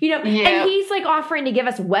 And he's like offering to give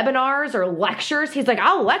us webinars or lectures. He's like,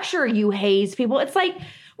 I'll lecture you Hayes people. It's like,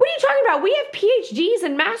 what are you talking about? We have PhDs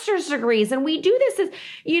and master's degrees, and we do this as,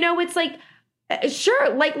 it's like,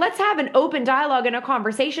 sure, like, let's have an open dialogue and a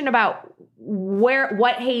conversation about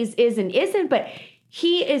what Hayes is and isn't, but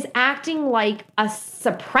he is acting like a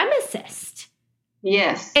supremacist.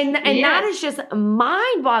 Yes. And that is just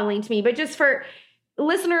mind-boggling to me. But just for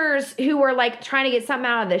listeners who are like trying to get something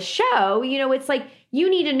out of the show, it's like, you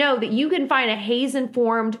need to know that you can find a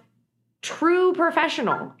Hayes-informed true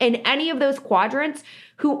professional in any of those quadrants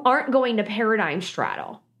who aren't going to paradigm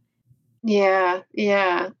straddle. Yeah.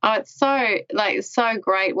 Oh, it's so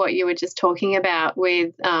great what you were just talking about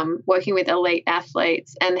with working with elite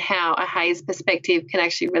athletes and how a Hays perspective can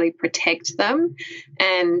actually really protect them.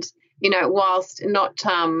 And, whilst not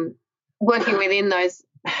working within those,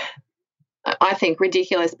 I think,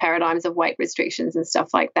 ridiculous paradigms of weight restrictions and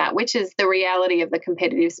stuff like that, which is the reality of the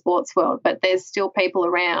competitive sports world. But there's still people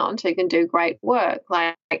around who can do great work.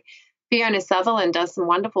 Like Fiona Sutherland does some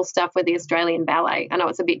wonderful stuff with the Australian Ballet. I know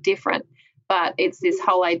it's a bit different, but it's this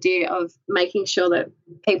whole idea of making sure that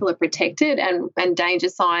people are protected and danger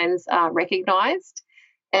signs are recognised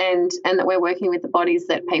and that we're working with the bodies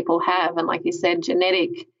that people have. And like you said,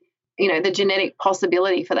 the genetic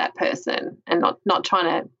possibility for that person and not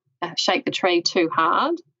trying to shake the tree too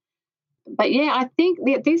hard. But, yeah, I think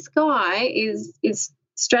that this guy is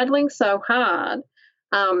straddling so hard.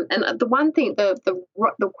 And the one thing,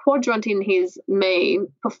 the quadrant in his meme,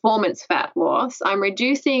 performance fat loss, I'm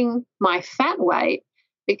reducing my fat weight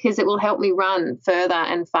because it will help me run further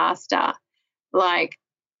and faster. Like,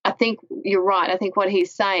 I think you're right. I think what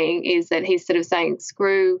he's saying is that he's sort of saying,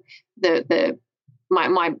 screw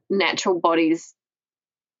my natural body's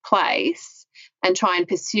place and try and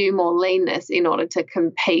pursue more leanness in order to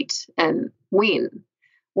compete and win.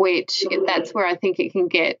 That's where I think it can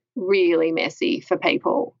get really messy for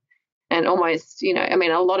people and almost,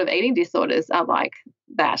 a lot of eating disorders are like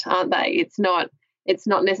that, aren't they? It's not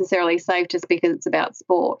necessarily safe just because it's about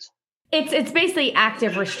sport. It's basically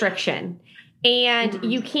active restriction.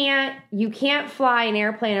 And you can't fly an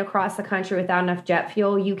airplane across the country without enough jet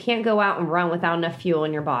fuel. You can't go out and run without enough fuel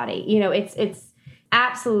in your body. It's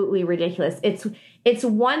absolutely ridiculous. It's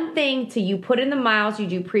one thing to you put in the miles, you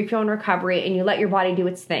do pre-fuel and recovery, and you let your body do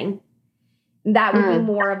its thing. That would be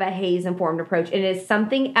more of a Hays-informed approach. And it is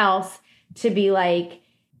something else to be like,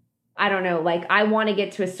 I don't know, like I want to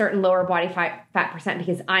get to a certain lower body fat percent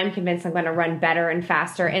because I'm convinced I'm going to run better and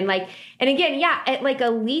faster. And again, at like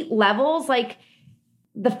elite levels, like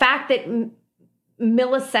the fact that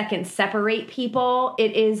milliseconds separate people,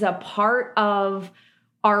 it is a part of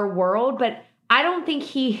our world. But I don't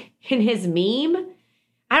think in his meme,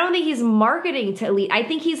 I don't think he's marketing to elite. I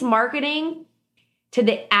think he's marketing to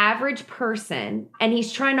the average person, and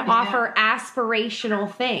he's trying to offer aspirational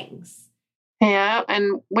things. Yeah,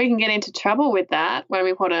 and we can get into trouble with that when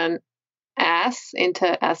we put an ass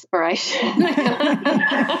into aspiration.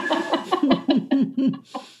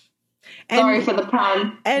 Sorry for the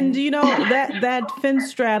pun. And that fin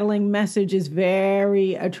straddling message is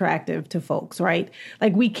very attractive to folks, right?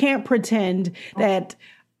 Like we can't pretend that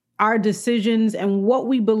our decisions and what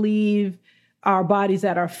we believe our bodies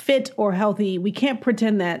that are fit or healthy, we can't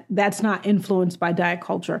pretend that that's not influenced by diet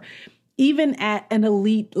culture, even at an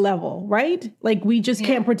elite level, right? Like we just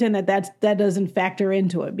can't pretend that that doesn't factor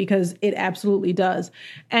into it because it absolutely does.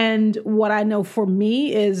 And what I know for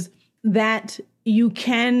me is that you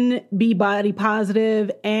can be body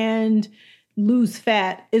positive and lose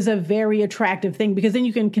fat is a very attractive thing because then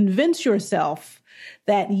you can convince yourself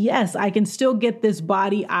that, yes, I can still get this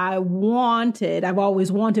body I've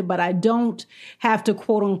always wanted, but I don't have to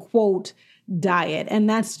quote unquote diet. And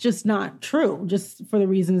that's just not true, just for the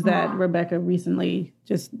reasons that Rebecca recently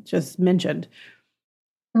just mentioned.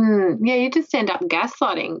 Yeah, you just end up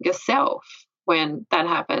gaslighting yourself when that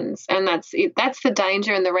happens. And that's the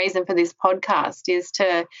danger, and the reason for this podcast is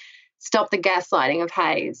to stop the gaslighting of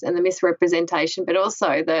Hays and the misrepresentation, but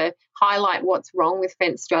also the highlight what's wrong with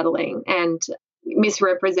fence straddling and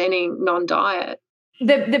misrepresenting non-diet.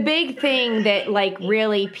 The big thing that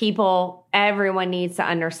really everyone needs to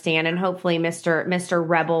understand, and hopefully Mr.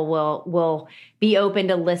 Rebel will be open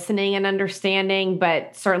to listening and understanding,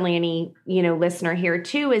 but certainly any, listener here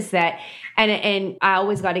too, is that, and I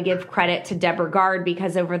always got to give credit to Deborah Gard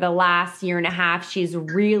because over the last year and a half, she's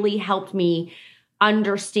really helped me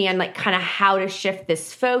understand kind of how to shift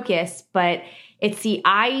this focus. But it's the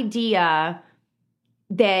idea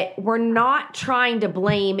that we're not trying to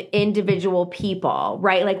blame individual people,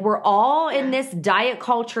 right? Like we're all in this diet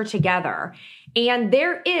culture together, and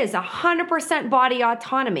there is 100% body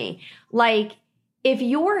autonomy. Like if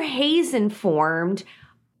you're Hays informed,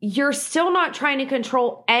 you're still not trying to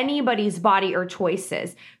control anybody's body or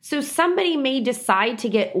choices. So somebody may decide to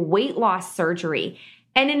get weight loss surgery,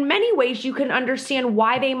 and in many ways you can understand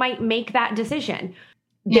why they might make that decision.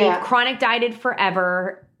 They've chronic dieted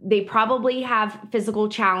forever. They probably have physical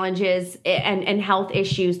challenges and health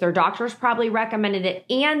issues. Their doctors probably recommended it,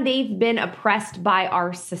 and they've been oppressed by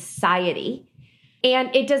our society.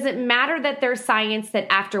 And it doesn't matter that there's science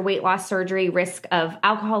that after weight loss surgery, risk of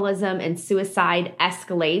alcoholism and suicide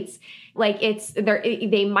escalates. Like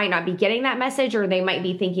they might not be getting that message, or they might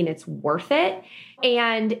be thinking it's worth it.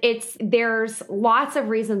 And there's lots of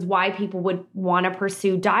reasons why people would want to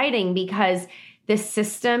pursue dieting, because the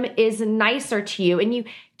system is nicer to you. And you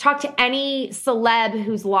talk to any celeb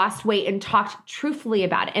who's lost weight and talked truthfully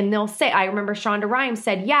about it, and they'll say, I remember Shonda Rhimes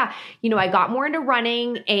said, yeah, I got more into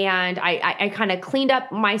running, and I kind of cleaned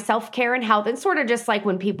up my self-care and health. And sort of just like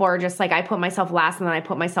when people are just like, I put myself last and then I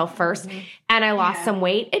put myself first, and I lost some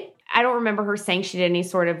weight. I don't remember her saying she did any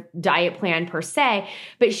sort of diet plan per se,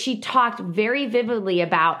 but she talked very vividly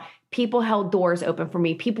about people held doors open for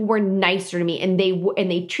me. People were nicer to me, and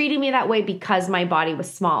they treated me that way because my body was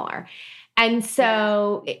smaller. And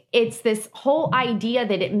so it's this whole idea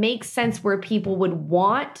that it makes sense where people would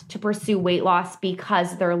want to pursue weight loss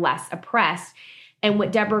because they're less oppressed. And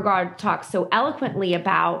what Deborah Gard talks so eloquently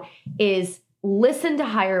about is listen to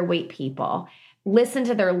higher weight people, listen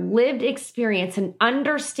to their lived experience, and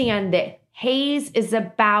understand that HAES is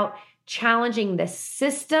about challenging the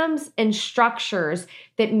systems and structures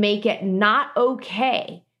that make it not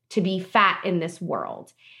okay to be fat in this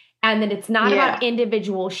world. And that it's not about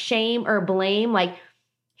individual shame or blame. Like,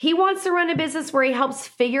 he wants to run a business where he helps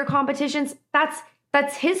figure competitions.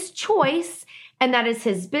 That's his choice, and that is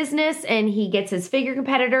his business, and he gets his figure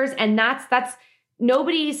competitors, and that's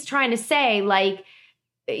nobody's trying to say like,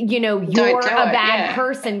 you're a bad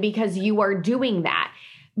person because you are doing that.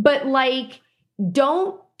 But like,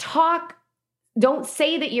 don't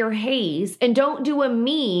say that you're HAES, and don't do a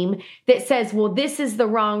meme that says, well, this is the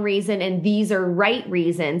wrong reason and these are right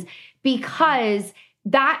reasons, because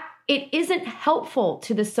that it isn't helpful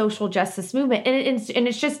to the social justice movement. And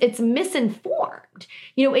it's misinformed.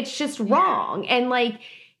 It's just wrong. And like,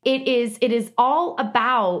 it is all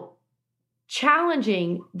about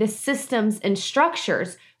challenging the systems and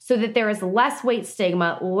structures so that there is less weight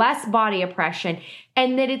stigma, less body oppression,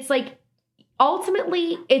 and that it's like,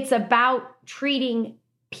 ultimately, it's about treating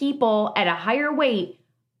people at a higher weight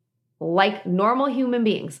like normal human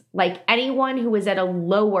beings, like anyone who is at a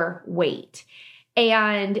lower weight.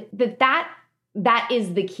 And that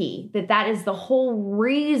is the key, that is the whole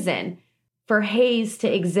reason for HAES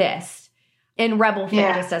to exist. And Rebel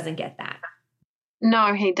Fit just doesn't get that.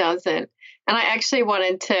 No, he doesn't. And I actually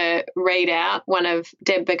wanted to read out one of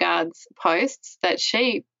Deb Begard's posts that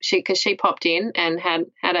because she popped in and had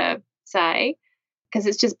a say, because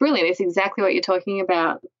it's just brilliant. It's exactly what you're talking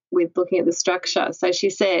about with looking at the structure. So she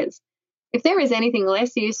says, if there is anything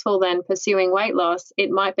less useful than pursuing weight loss, it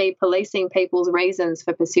might be policing people's reasons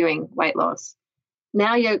for pursuing weight loss.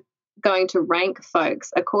 Now you're going to rank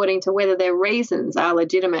folks according to whether their reasons are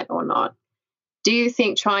legitimate or not. Do you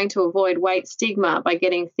think trying to avoid weight stigma by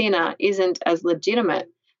getting thinner isn't as legitimate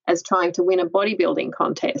as trying to win a bodybuilding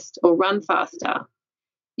contest or run faster?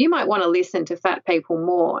 You might want to listen to fat people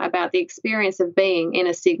more about the experience of being in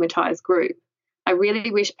a stigmatized group. I really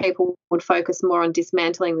wish people would focus more on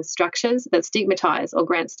dismantling the structures that stigmatize or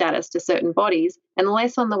grant status to certain bodies, and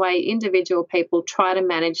less on the way individual people try to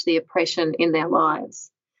manage the oppression in their lives.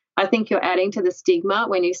 I think you're adding to the stigma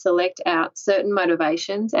when you select out certain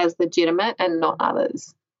motivations as legitimate and not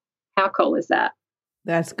others. How cool is that?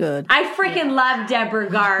 That's good. I freaking love Deborah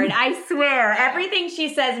Gard. I swear. Everything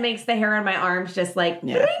she says makes the hair on my arms just like...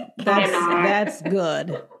 Yeah, that's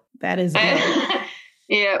good. That is good.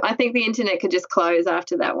 Yeah, I think the internet could just close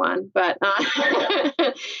after that one. But,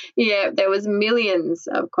 there was millions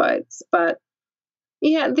of quotes. But,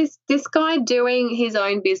 this guy doing his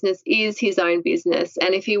own business is his own business.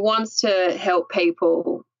 And if he wants to help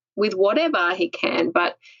people with whatever he can,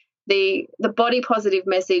 but the body positive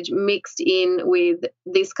message mixed in with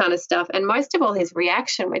this kind of stuff, and most of all his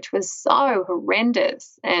reaction, which was so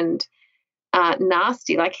horrendous and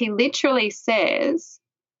nasty. Like, he literally says,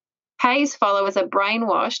 HAES followers are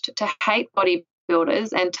brainwashed to hate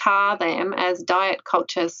bodybuilders and tar them as diet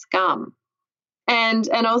culture scum. And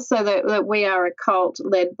also that we are a cult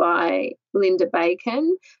led by Linda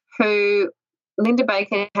Bacon, who Linda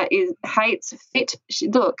Bacon hates fit.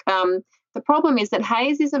 The problem is that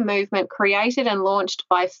HAES is a movement created and launched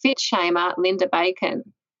by fit shamer Linda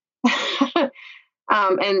Bacon.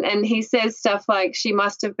 And he says stuff like she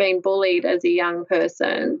must have been bullied as a young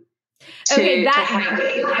person. To hate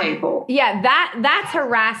people. Yeah, that's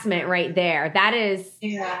harassment right there. That is.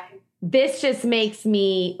 Yeah. This just makes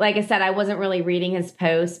me, like I said, I wasn't really reading his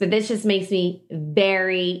post, but this just makes me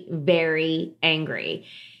very, very angry.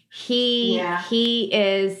 He's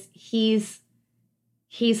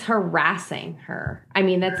harassing her. I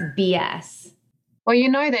mean, that's BS.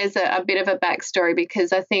 Well, there's a bit of a backstory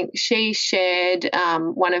because I think she shared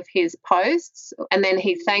one of his posts and then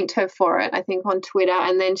he thanked her for it, I think, on Twitter.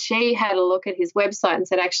 And then she had a look at his website and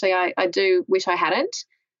said, actually, I do wish I hadn't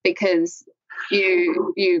because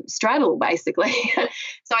you straddle, basically.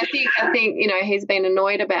 So I think he's been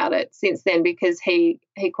annoyed about it since then because he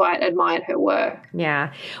quite admired her work.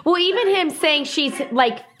 Yeah. Well, even him saying she's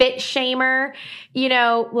like fit shamer,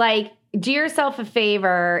 do yourself a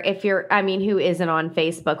favor if who isn't on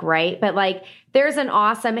Facebook, right? But like there's an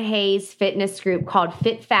awesome Hays fitness group called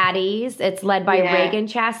Fit Fatties. It's led by Reagan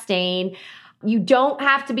Chastain. You don't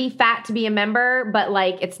have to be fat to be a member, but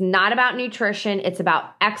like it's not about nutrition. It's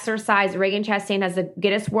about exercise. Reagan Chastain has a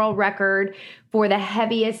Guinness World Record for the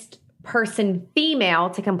heaviest person female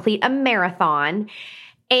to complete a marathon.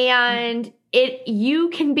 And you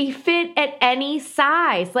can be fit at any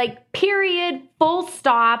size, like period, full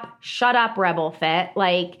stop, shut up, Rebel Fit.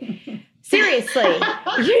 Like seriously,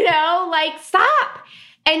 stop.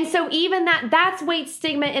 And so even that's weight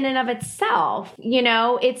stigma in and of itself,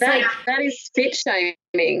 it's that is fit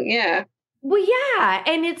shaming. Yeah. Well, yeah.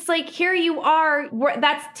 And it's like, here you are.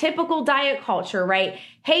 That's typical diet culture, right?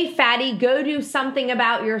 Hey, fatty, go do something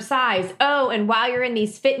about your size. Oh, and while you're in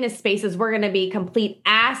these fitness spaces, we're going to be complete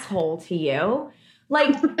asshole to you.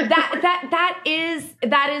 Like that is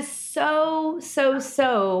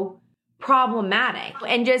so problematic.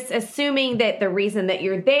 And just assuming that the reason that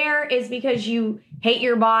you're there is because you hate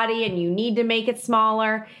your body and you need to make it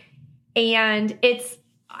smaller. And it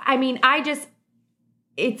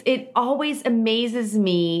always amazes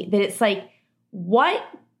me that it's like, what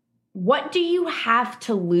do you have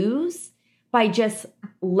to lose by just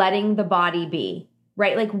letting the body be,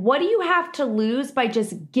 right? Like, what do you have to lose by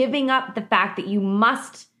just giving up the fact that you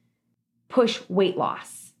must push weight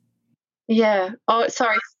loss? Yeah. Oh,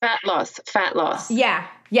 sorry. Fat loss. Yeah.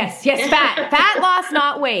 Yes. Fat loss,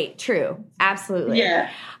 not weight. True. Absolutely. Yeah.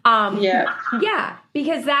 Yeah.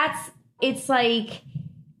 Because it's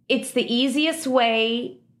the easiest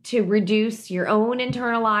way to reduce your own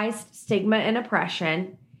internalized stigma and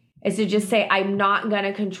oppression is to just say, I'm not going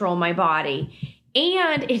to control my body.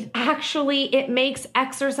 And it makes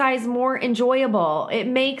exercise more enjoyable. It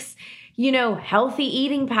makes, healthy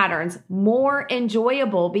eating patterns more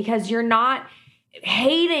enjoyable because you're not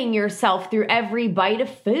hating yourself through every bite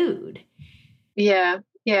of food. Yeah.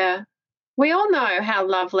 Yeah. We all know how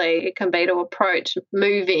lovely it can be to approach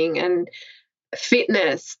moving and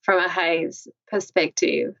fitness from a Hays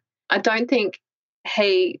perspective. I don't think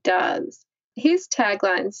he does. His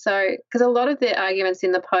tagline, because a lot of the arguments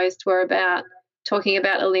in the post were about talking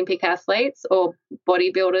about Olympic athletes or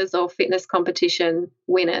bodybuilders or fitness competition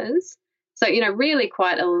winners. So, really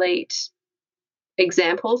quite elite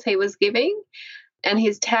examples he was giving. And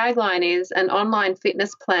his tagline is an online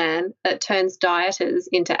fitness plan that turns dieters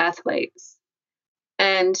into athletes.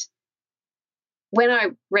 And when I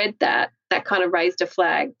read that kind of raised a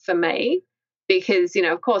flag for me because,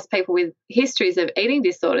 of course, people with histories of eating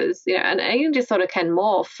disorders, an eating disorder can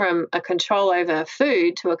morph from a control over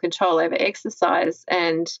food to a control over exercise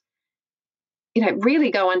and,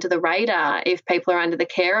 really go under the radar if people are under the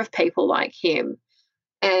care of people like him.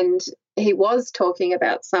 And he was talking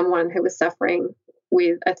about someone who was suffering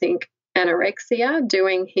with, I think, anorexia,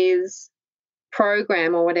 doing his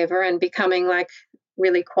program or whatever and becoming like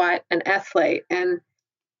really quite an athlete. And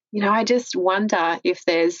I just wonder if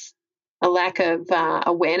there's a lack of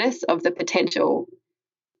awareness of the potential,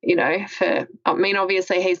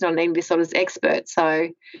 obviously he's not an eating disorders expert,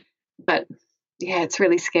 but yeah, it's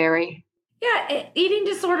really scary. Yeah, eating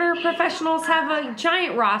disorder professionals have a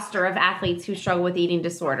giant roster of athletes who struggle with eating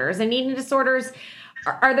disorders, and eating disorders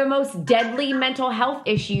are the most deadly mental health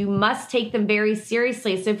issue. You must take them very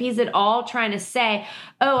seriously. So if he's at all trying to say,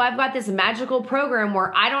 oh, I've got this magical program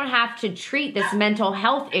where I don't have to treat this mental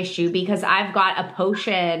health issue because I've got a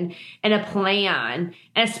potion and a plan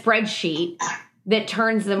and a spreadsheet that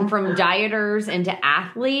turns them from dieters into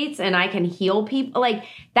athletes and I can heal people, like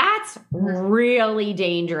that's really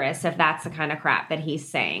dangerous if that's the kind of crap that he's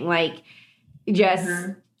saying. Like just,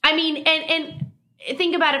 and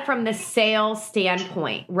think about it from the sales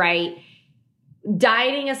standpoint, right?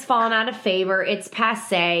 Dieting has fallen out of favor. It's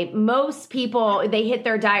passé. Most people, they hit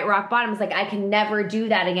their diet rock bottom. It's like, I can never do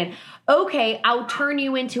that again. Okay, I'll turn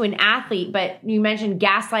you into an athlete, but you mentioned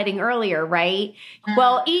gaslighting earlier, right?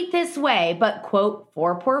 Well, eat this way, but quote,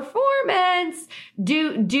 for performance,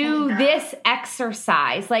 do this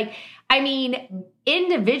exercise. Like,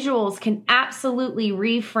 individuals can absolutely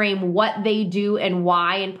reframe what they do and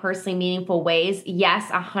why in personally meaningful ways. Yes,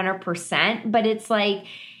 100%. But it's like,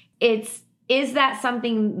 is that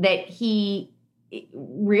something that he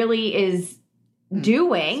really is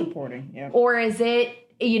doing? Supporting, yeah. Or is it,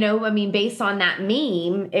 based on that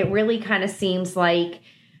meme, it really kind of seems like,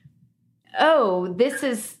 oh,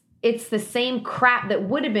 it's the same crap that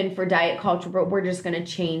would have been for diet culture, but we're just going to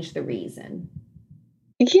change the reason.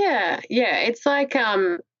 Yeah. It's like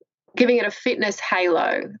giving it a fitness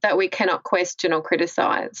halo that we cannot question or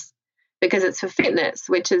criticize because it's for fitness,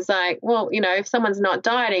 which is like, well, if someone's not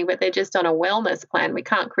dieting but they're just on a wellness plan, we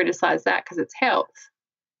can't criticize that because it's health.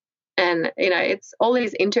 And, it's all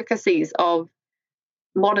these intricacies of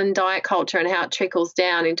modern diet culture and how it trickles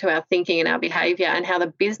down into our thinking and our behavior and how the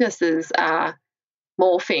businesses are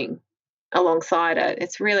morphing alongside it.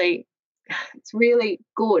 It's really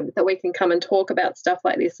good that we can come and talk about stuff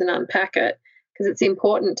like this and unpack it because it's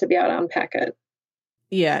important to be able to unpack it.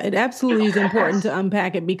 Yeah, it absolutely is important to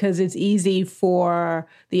unpack it because it's easy for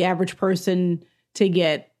the average person to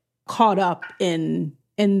get caught up in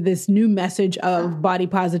this new message of body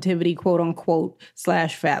positivity, quote unquote,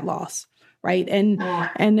 /fat loss, right?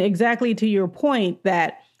 And exactly to your point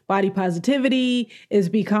that body positivity is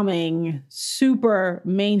becoming super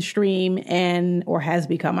mainstream has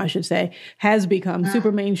become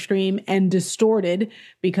super mainstream and distorted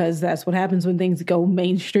because that's what happens when things go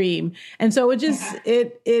mainstream. And so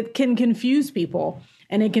it can confuse people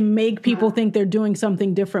and it can make people think they're doing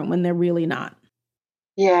something different when they're really not.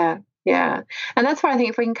 Yeah. Yeah. And that's why I think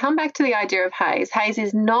if we can come back to the idea of Haze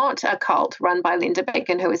is not a cult run by Linda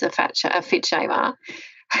Bacon, who is a fit shamer.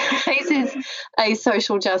 Haze is a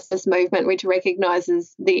social justice movement which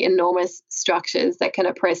recognises the enormous structures that can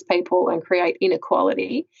oppress people and create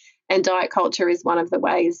inequality, and diet culture is one of the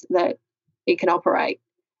ways that it can operate.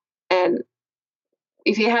 And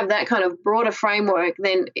if you have that kind of broader framework,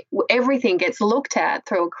 then everything gets looked at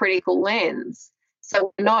through a critical lens.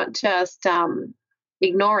 So we're not just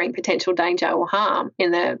ignoring potential danger or harm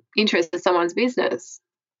in the interest of someone's business.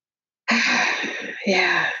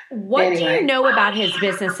 Yeah. What do you know about his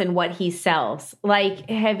business and what he sells?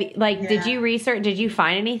 Did you research? Did you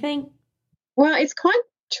find anything? Well, it's quite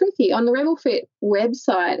tricky. On the Rebel Fit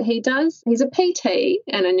website, he's a PT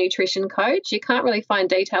and a nutrition coach. You can't really find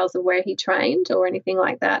details of where he trained or anything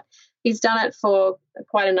like that. He's done it for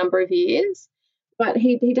quite a number of years, but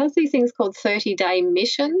he does these things called 30-day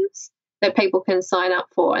missions that people can sign up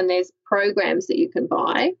for, and there's programs that you can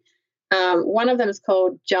buy. One of them is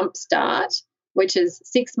called Jumpstart, which is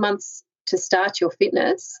 6 months to start your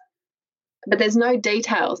fitness. But there's no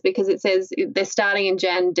details because it says they're starting in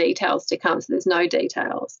Jan, details to come, so there's no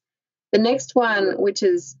details. The next one, which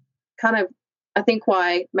is kind of, I think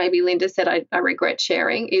why maybe Linda said I regret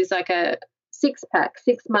sharing, is like a 6-pack,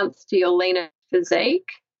 6 months to your leaner physique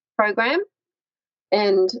program,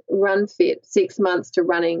 and Run Fit, 6 months to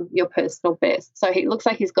running your personal best. So it looks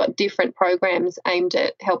like he's got different programs aimed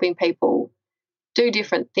at helping people do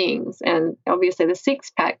different things. And obviously the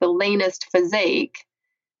 6-pack, the leanest physique,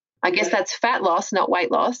 I guess that's fat loss, not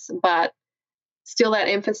weight loss, but still that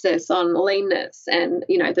emphasis on leanness and,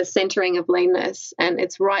 the centering of leanness. And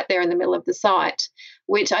it's right there in the middle of the site,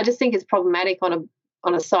 which I just think is problematic on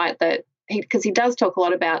a site that because he does talk a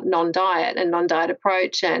lot about non-diet and non-diet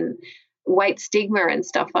approach and weight stigma and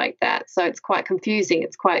stuff like that. So it's quite confusing.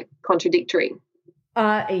 It's quite contradictory.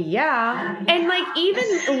 Yeah. And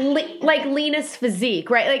even leanest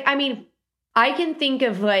physique, right? I can think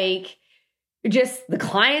of just the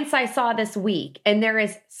clients I saw this week, and there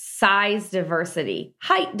is size diversity,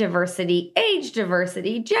 height diversity, age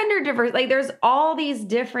diversity, gender diversity. There's all these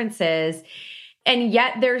differences. And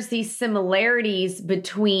yet there's these similarities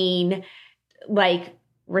between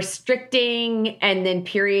restricting and then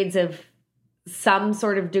periods of some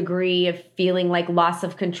sort of degree of feeling like loss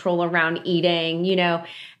of control around eating,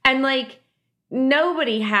 and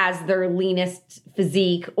nobody has their leanest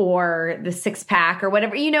physique or the 6-pack or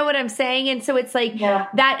whatever, you know what I'm saying? And so it's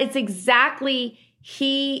that it's exactly,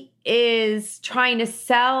 he is trying to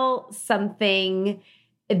sell something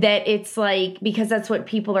that it's because that's what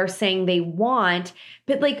people are saying they want,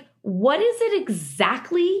 but what is it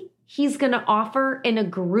exactly he's going to offer in a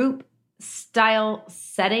group style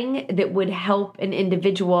setting that would help an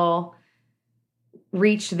individual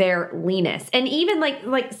reach their leanness? And even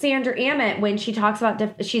like Sandra Ament, when she talks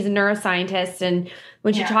about she's a neuroscientist, and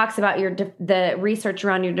when she talks about the research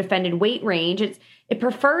around your defended weight range, it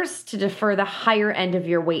prefers to defer the higher end of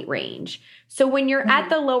your weight range. So when you're at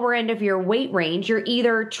the lower end of your weight range, you're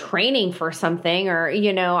either training for something or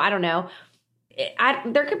I don't know.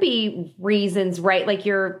 There could be reasons, right?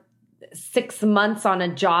 You're 6 months on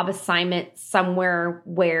a job assignment somewhere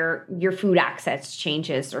where your food access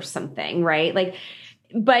changes or something, right?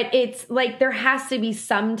 But it's there has to be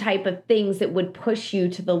some type of things that would push you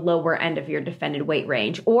to the lower end of your defended weight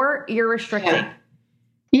range, or you're restricting.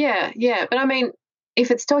 Yeah. But I mean,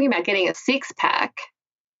 if it's talking about getting a six-pack,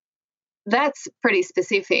 that's pretty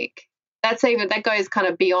specific. That goes kind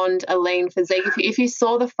of beyond a lean physique. If you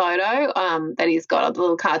saw the photo that he's got, the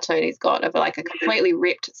little cartoon he's got of like a completely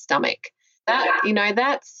ripped stomach,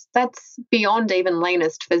 that's beyond even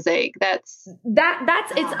leanest physique. It's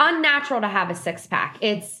unnatural to have a six-pack.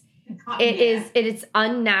 It is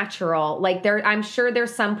unnatural. Like I'm sure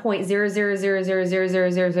there's some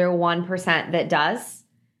 0.000000001% that does,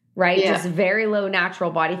 right? Yeah. Just very low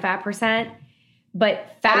natural body fat percent.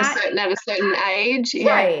 But fat at a certain age,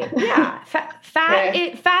 right? Yeah,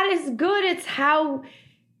 fat is good. It's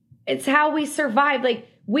how we survive. Like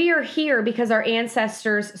we are here because our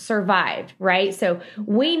ancestors survived, right? So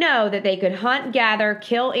we know that they could hunt, gather,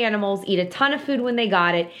 kill animals, eat a ton of food when they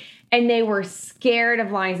got it, and they were scared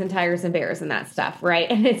of lions and tigers and bears and that stuff,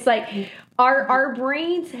 right? And it's like our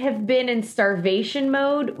brains have been in starvation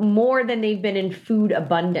mode more than they've been in food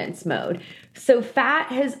abundance mode. So fat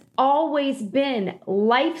has always been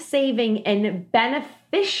life-saving and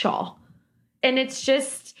beneficial. And it's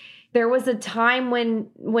just, there was a time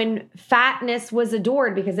when fatness was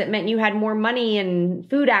adored because it meant you had more money and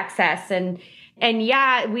food access. And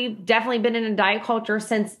yeah, we've definitely been in a diet culture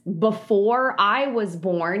since before I was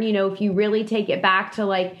born. You know, if you really take it back to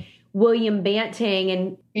like William Banting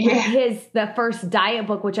and the first diet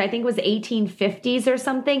book, which I think was 1850s or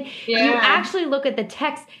something. Yeah. You actually look at the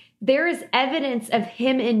text, there is evidence of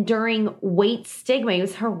him enduring weight stigma. He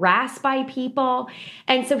was harassed by people.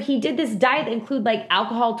 And so he did this diet that included like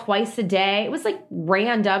alcohol twice a day. It was like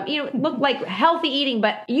random, it looked like healthy eating,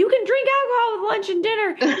 but you can drink alcohol with lunch and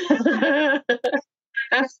dinner.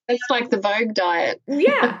 That's like the Vogue diet.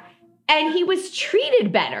 Yeah. And he was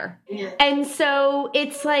treated better. Yeah. And so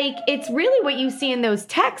it's like, it's really what you see in those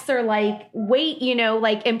texts are like weight,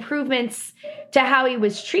 like improvements to how he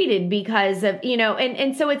was treated because of,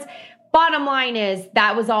 and so it's bottom line is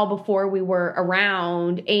that was all before we were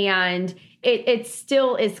around. And it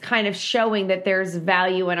still is kind of showing that there's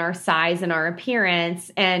value in our size and our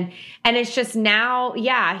appearance. And it's just now,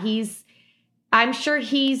 I'm sure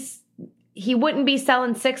he wouldn't be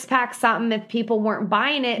selling six-pack something if people weren't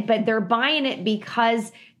buying it, but they're buying it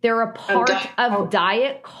because they're a part of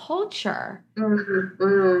diet culture.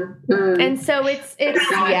 And so it's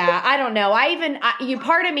I don't know.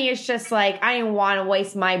 Part of me is just like, I don't want to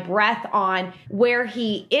waste my breath on where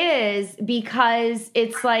he is because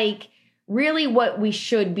it's like really what we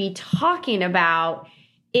should be talking about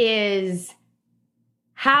is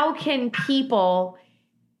how can people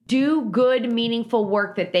do good, meaningful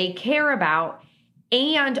work that they care about,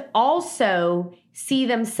 and also see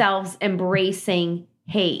themselves embracing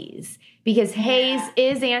HAES. Because HAES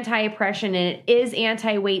is anti-oppression and it is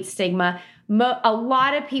anti-weight stigma. A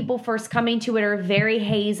lot of people first coming to it are very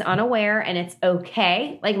HAES unaware, and it's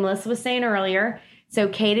okay. Like Melissa was saying earlier, it's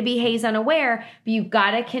okay to be HAES unaware, but you've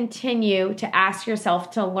got to continue to ask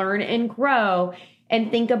yourself to learn and grow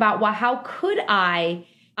and think about, well, how could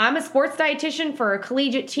I'm a sports dietitian for a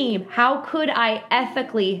collegiate team. How could I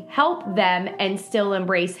ethically help them and still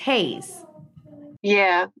embrace HAES?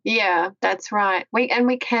 Yeah, that's right.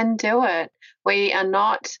 We can do it. We are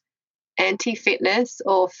not anti-fitness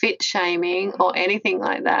or fit shaming or anything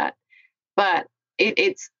like that, but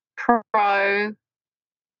it's pro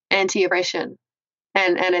anti-aggression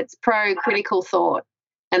and it's pro critical thought,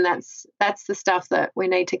 and that's the stuff that we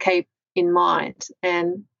need to keep in mind.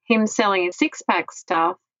 And him selling his six-pack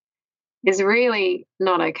stuff is really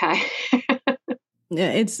not okay.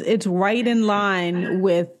 Yeah, it's right in line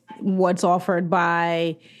with what's offered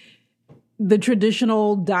by the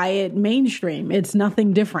traditional diet mainstream. It's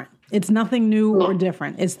nothing different. It's nothing new or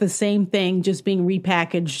different. It's the same thing, just being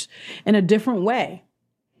repackaged in a different way.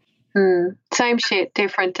 Same shit,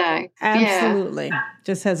 different day. Absolutely. Yeah.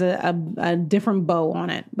 Just has a different bow on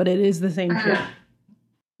it, but it is the same shit.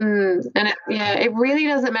 And it really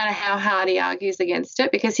doesn't matter how hard he argues against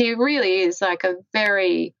it, because he really is like a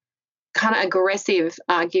very kind of aggressive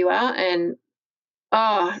arguer, and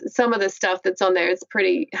some of the stuff that's on there is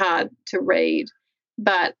pretty hard to read,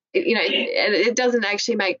 but it doesn't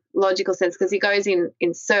actually make logical sense because he goes in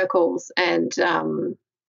circles and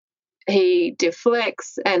he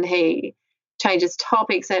deflects and he changes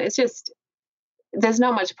topics, and it's just there's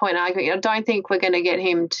not much point arguing. I don't think we're going to get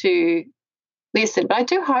him to listen, but I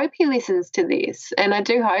do hope he listens to this, and I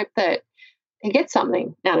do hope that he gets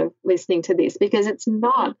something out of listening to this, because it's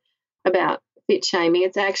not about fit shaming.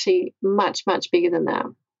 It's actually much, much bigger than that.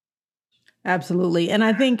 Absolutely. And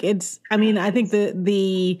I think I think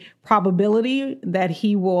the probability that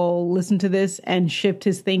he will listen to this and shift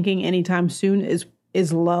his thinking anytime soon is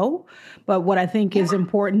is low. But what I think is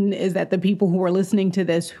important is that the people who are listening to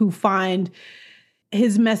this, who find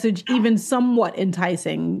his message even somewhat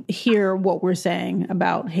enticing, hear what we're saying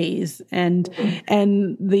about Hayes and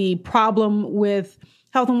the problem with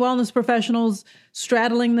health and wellness professionals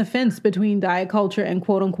straddling the fence between diet culture and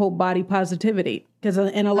quote unquote body positivity. Because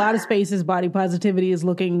in a lot of spaces, body positivity is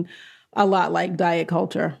looking a lot like diet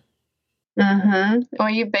culture. Well,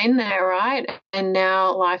 you've been there, right? And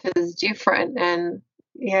now life is different. And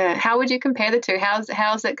yeah, how would you compare the two?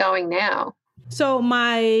 How's it going now? So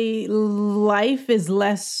my life is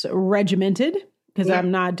less regimented because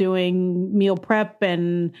I'm not doing meal prep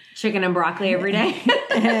and chicken and broccoli every day.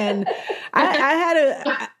 And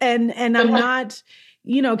and I'm not,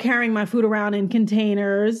 carrying my food around in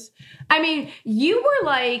containers. I mean, you were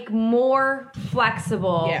like more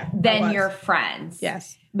flexible than your friends.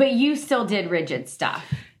 Yes. But you still did rigid stuff.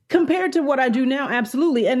 Compared to what I do now,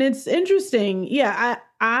 absolutely. And it's interesting. Yeah,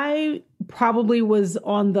 I probably was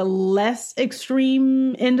on the less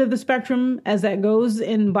extreme end of the spectrum as that goes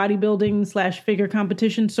in bodybuilding / figure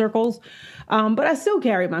competition circles. But I still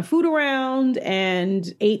carried my food around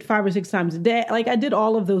and ate 5 or 6 times a day. Like I did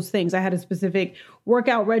all of those things. I had a specific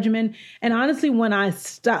workout regimen. And honestly, when I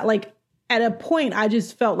stopped, at a point, I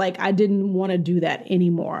just felt like I didn't want to do that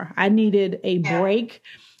anymore. I needed a break.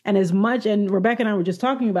 And and Rebecca and I were just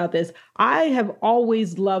talking about this, I have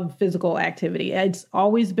always loved physical activity. It's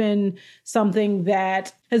always been something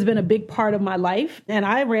that has been a big part of my life. And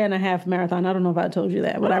I ran a half marathon. I don't know if I told you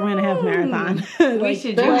that, but I ran a half marathon. We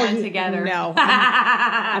should do one together. No,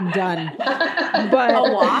 I'm done. But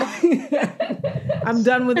a walk. I'm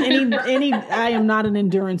done with any. I am not an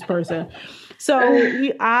endurance person. So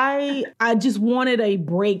I just wanted a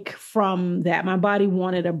break from that. My body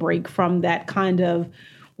wanted a break from that kind of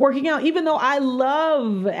working out, even though I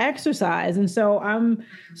love exercise. And so I'm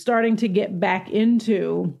starting to get back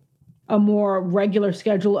into a more regular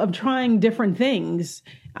schedule of trying different things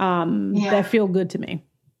that feel good to me.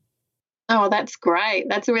 Oh, that's great.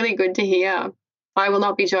 That's really good to hear. I will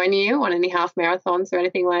not be joining you on any half marathons or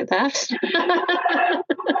anything like that.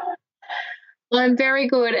 I'm very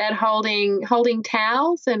good at holding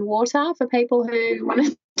towels and water for people who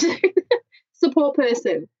want to support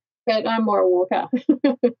person, but I'm more a walker.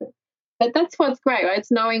 But that's what's great, right?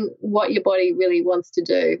 It's knowing what your body really wants to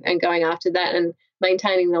do and going after that and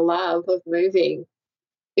maintaining the love of moving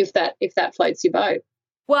if that floats your boat.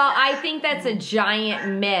 Well, I think that's a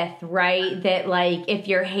giant myth, right? That if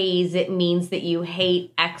you're Hayes, it means that you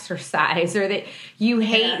hate exercise or that you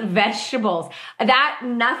hate vegetables. That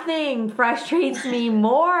nothing frustrates me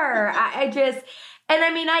more.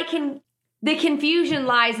 The confusion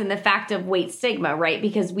lies in the fact of weight stigma, right?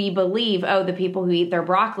 Because we believe, the people who eat their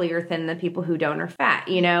broccoli are thin, the people who don't are fat,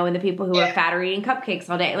 and the people who are fat are eating cupcakes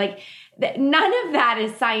all day. None of that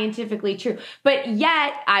is scientifically true. But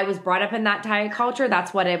yet I was brought up in that diet culture.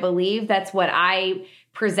 That's what I believe. That's what I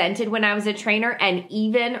presented when I was a trainer. And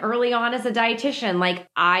even early on as a dietitian,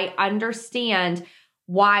 I understand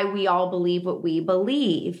why we all believe what we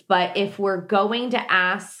believe. But if we're going to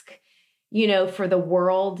ask, for the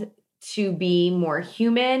world to be more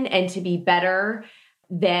human and to be better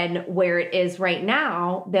than where it is right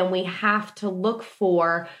now, then we have to look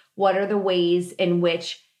for what are the ways in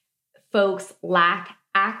which folks lack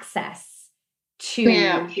access to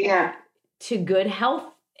good health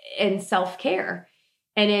and self-care.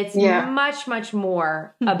 And it's much, much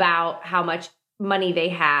more about how much money they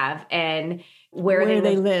have and where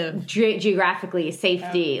they live geographically,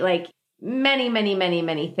 safety, many, many, many,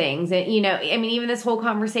 many things. And, even this whole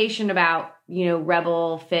conversation about,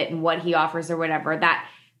 Rebel Fit and what he offers or whatever, that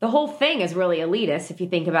the whole thing is really elitist if you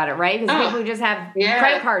think about it, right? Because people just have a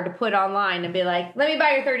credit card to put online and be like, let me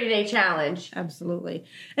buy your 30-day challenge. Absolutely.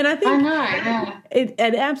 And I think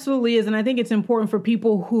it absolutely is. And I think it's important for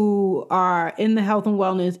people who are in a health and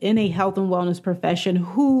wellness profession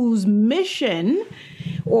whose mission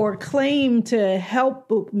or claim to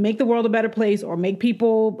help make the world a better place or make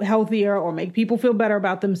people healthier or make people feel better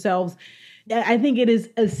about themselves. I think it is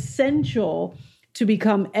essential to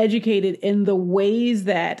become educated in the ways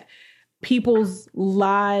that people's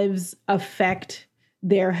lives affect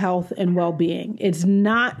their health and well-being. It's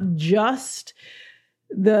not just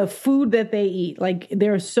the food that they eat.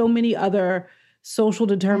 There are so many other social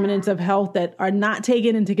determinants of health that are not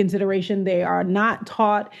taken into consideration. They are not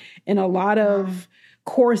taught in a lot of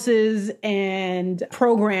courses and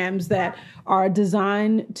programs that are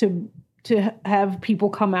designed to have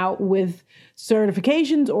people come out with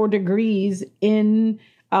certifications or degrees in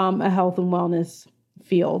a health and wellness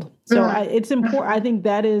field. So it's important. I think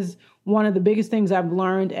that is one of the biggest things I've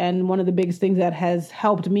learned and one of the biggest things that has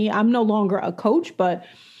helped me. I'm no longer a coach, but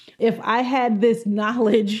if I had this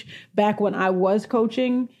knowledge back when I was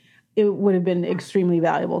coaching, it would have been extremely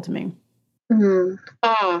valuable to me. Mm.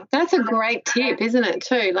 Oh, that's a great tip, isn't it,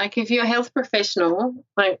 too? Like if you're a health professional,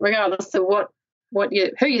 like regardless of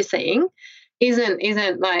who you're seeing,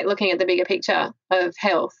 isn't like looking at the bigger picture of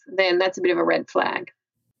health, then that's a bit of a red flag.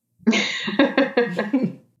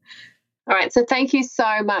 All right. So thank you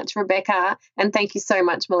so much, Rebecca, and thank you so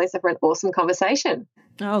much, Melissa, for an awesome conversation.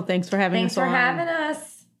 Oh, thanks for having us on. Thanks for having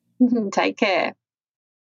us. Take care.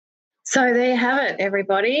 So there you have it,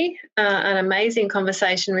 everybody. An amazing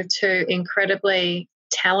conversation with two incredibly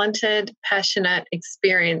talented, passionate,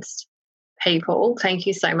 experienced people. Thank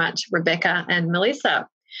you so much, Rebecca and Melissa.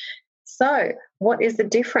 So what is the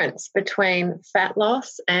difference between fat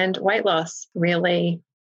loss and weight loss? Really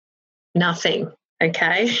nothing,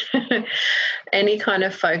 okay? Any kind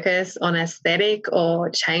of focus on aesthetic or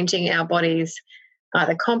changing our body's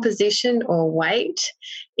either composition or weight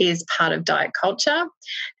is part of diet culture.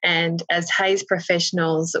 And as Hays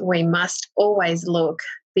professionals, we must always look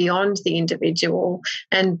beyond the individual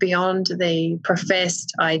and beyond the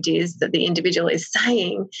professed ideas that the individual is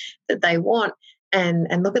saying that they want, and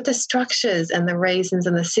look at the structures and the reasons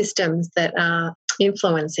and the systems that are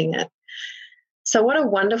influencing it. So what a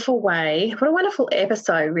wonderful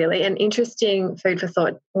episode, really, an interesting food for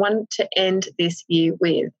thought, one to end this year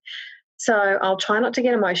with. So I'll try not to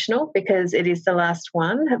get emotional because it is the last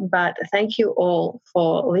one, but thank you all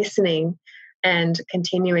for listening and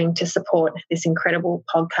continuing to support this incredible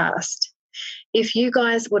podcast. If you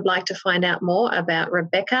guys would like to find out more about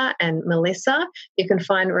Rebecca and Melissa, you can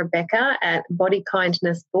find Rebecca at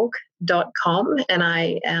bodykindnessbook.com, and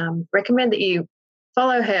I recommend that you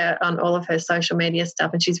follow her on all of her social media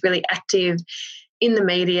stuff, and she's really active in the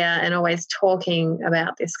media and always talking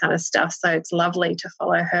about this kind of stuff. So it's lovely to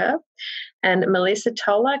follow her. And Melissa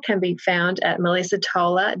Toler can be found at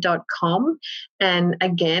melissatoler.com. And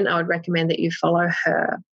again, I would recommend that you follow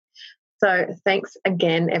her. So thanks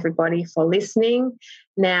again, everybody, for listening.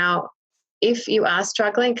 Now, if you are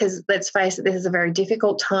struggling, because let's face it, this is a very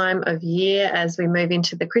difficult time of year as we move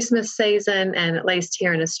into the Christmas season, and at least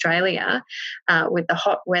here in Australia, with the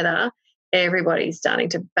hot weather, everybody's starting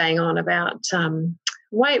to bang on about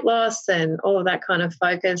weight loss and all of that kind of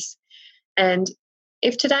focus. And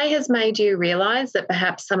if today has made you realise that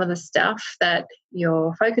perhaps some of the stuff that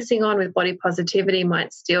you're focusing on with body positivity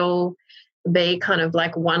might still be kind of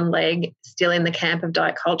like one leg still in the camp of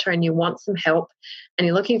diet culture, and you want some help and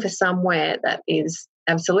you're looking for somewhere that is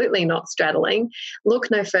absolutely not straddling, look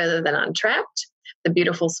no further than Untrapped, the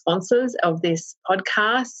beautiful sponsors of this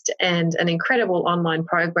podcast, and an incredible online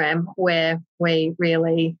program where we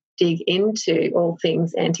really dig into all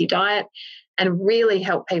things anti-diet and really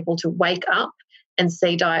help people to wake up and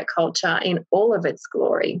see diet culture in all of its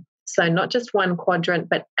glory. So not just one quadrant,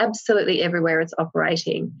 but absolutely everywhere it's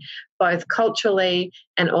operating, both culturally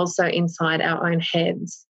and also inside our own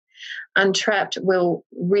heads. Untrapped will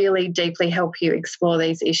really deeply help you explore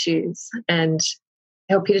these issues and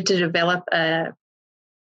help you to develop a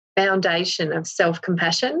foundation of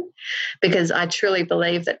self-compassion, because I truly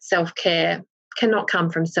believe that self-care cannot come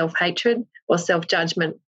from self-hatred or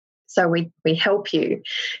self-judgment. So we help you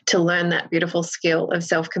to learn that beautiful skill of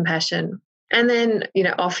self-compassion, and then,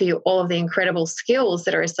 offer you all of the incredible skills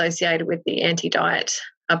that are associated with the anti-diet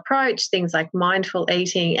approach, things like mindful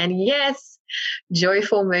eating and, yes,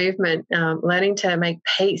 joyful movement, learning to make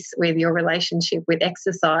peace with your relationship with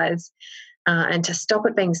exercise, and to stop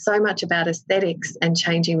it being so much about aesthetics and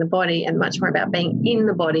changing the body and much more about being in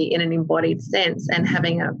the body in an embodied sense and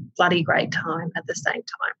having a bloody great time at the same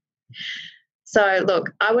time. So,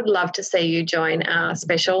 look, I would love to see you join our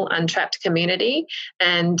special Untrapped community.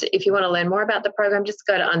 And if you want to learn more about the program, just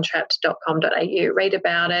go to untrapped.com.au, read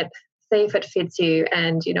about it, see if it fits you.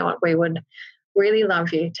 And you know what? We would really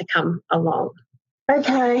love you to come along.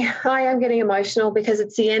 Okay, I am getting emotional because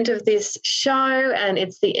it's the end of this show and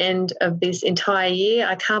it's the end of this entire year.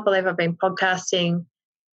 I can't believe I've been podcasting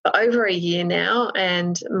for over a year now,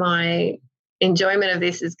 and my enjoyment of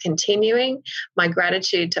this is continuing. My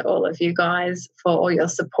gratitude to all of you guys for all your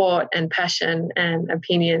support and passion and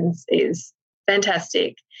opinions is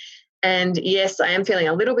fantastic. And yes, I am feeling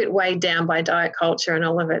a little bit weighed down by diet culture and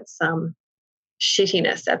all of its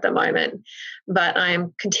shittiness at the moment, but I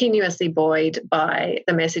am continuously buoyed by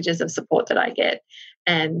the messages of support that I get,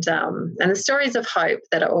 and the stories of hope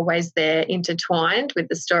that are always there, intertwined with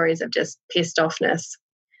the stories of just pissed offness.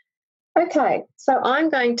 Okay, so I'm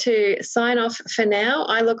going to sign off for now.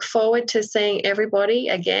 I look forward to seeing everybody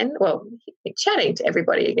again, well, chatting to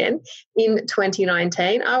everybody again in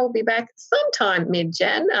 2019. I will be back sometime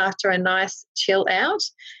mid-Jan after a nice chill out.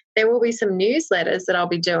 There will be some newsletters that I'll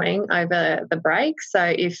be doing over the break. So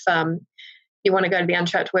if you want to go to the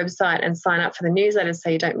Untrapped website and sign up for the newsletters so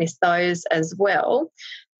you don't miss those as well,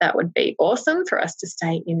 that would be awesome for us to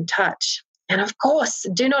stay in touch. And of course,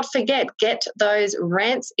 do not forget, get those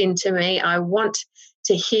rants into me. I want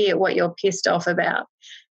to hear what you're pissed off about.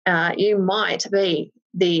 You might be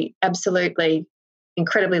the absolutely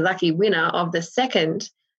incredibly lucky winner of the second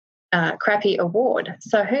Crappy Award.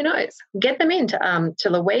 So who knows? Get them in to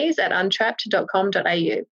Louise at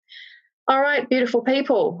untrapped.com.au. All right, beautiful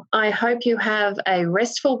people. I hope you have a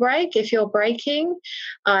restful break if you're breaking.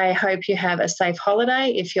 I hope you have a safe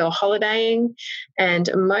holiday if you're holidaying. And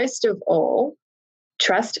most of all,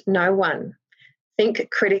 trust no one. Think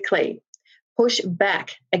critically. Push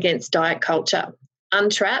back against diet culture.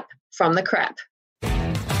 Untrap from the crap.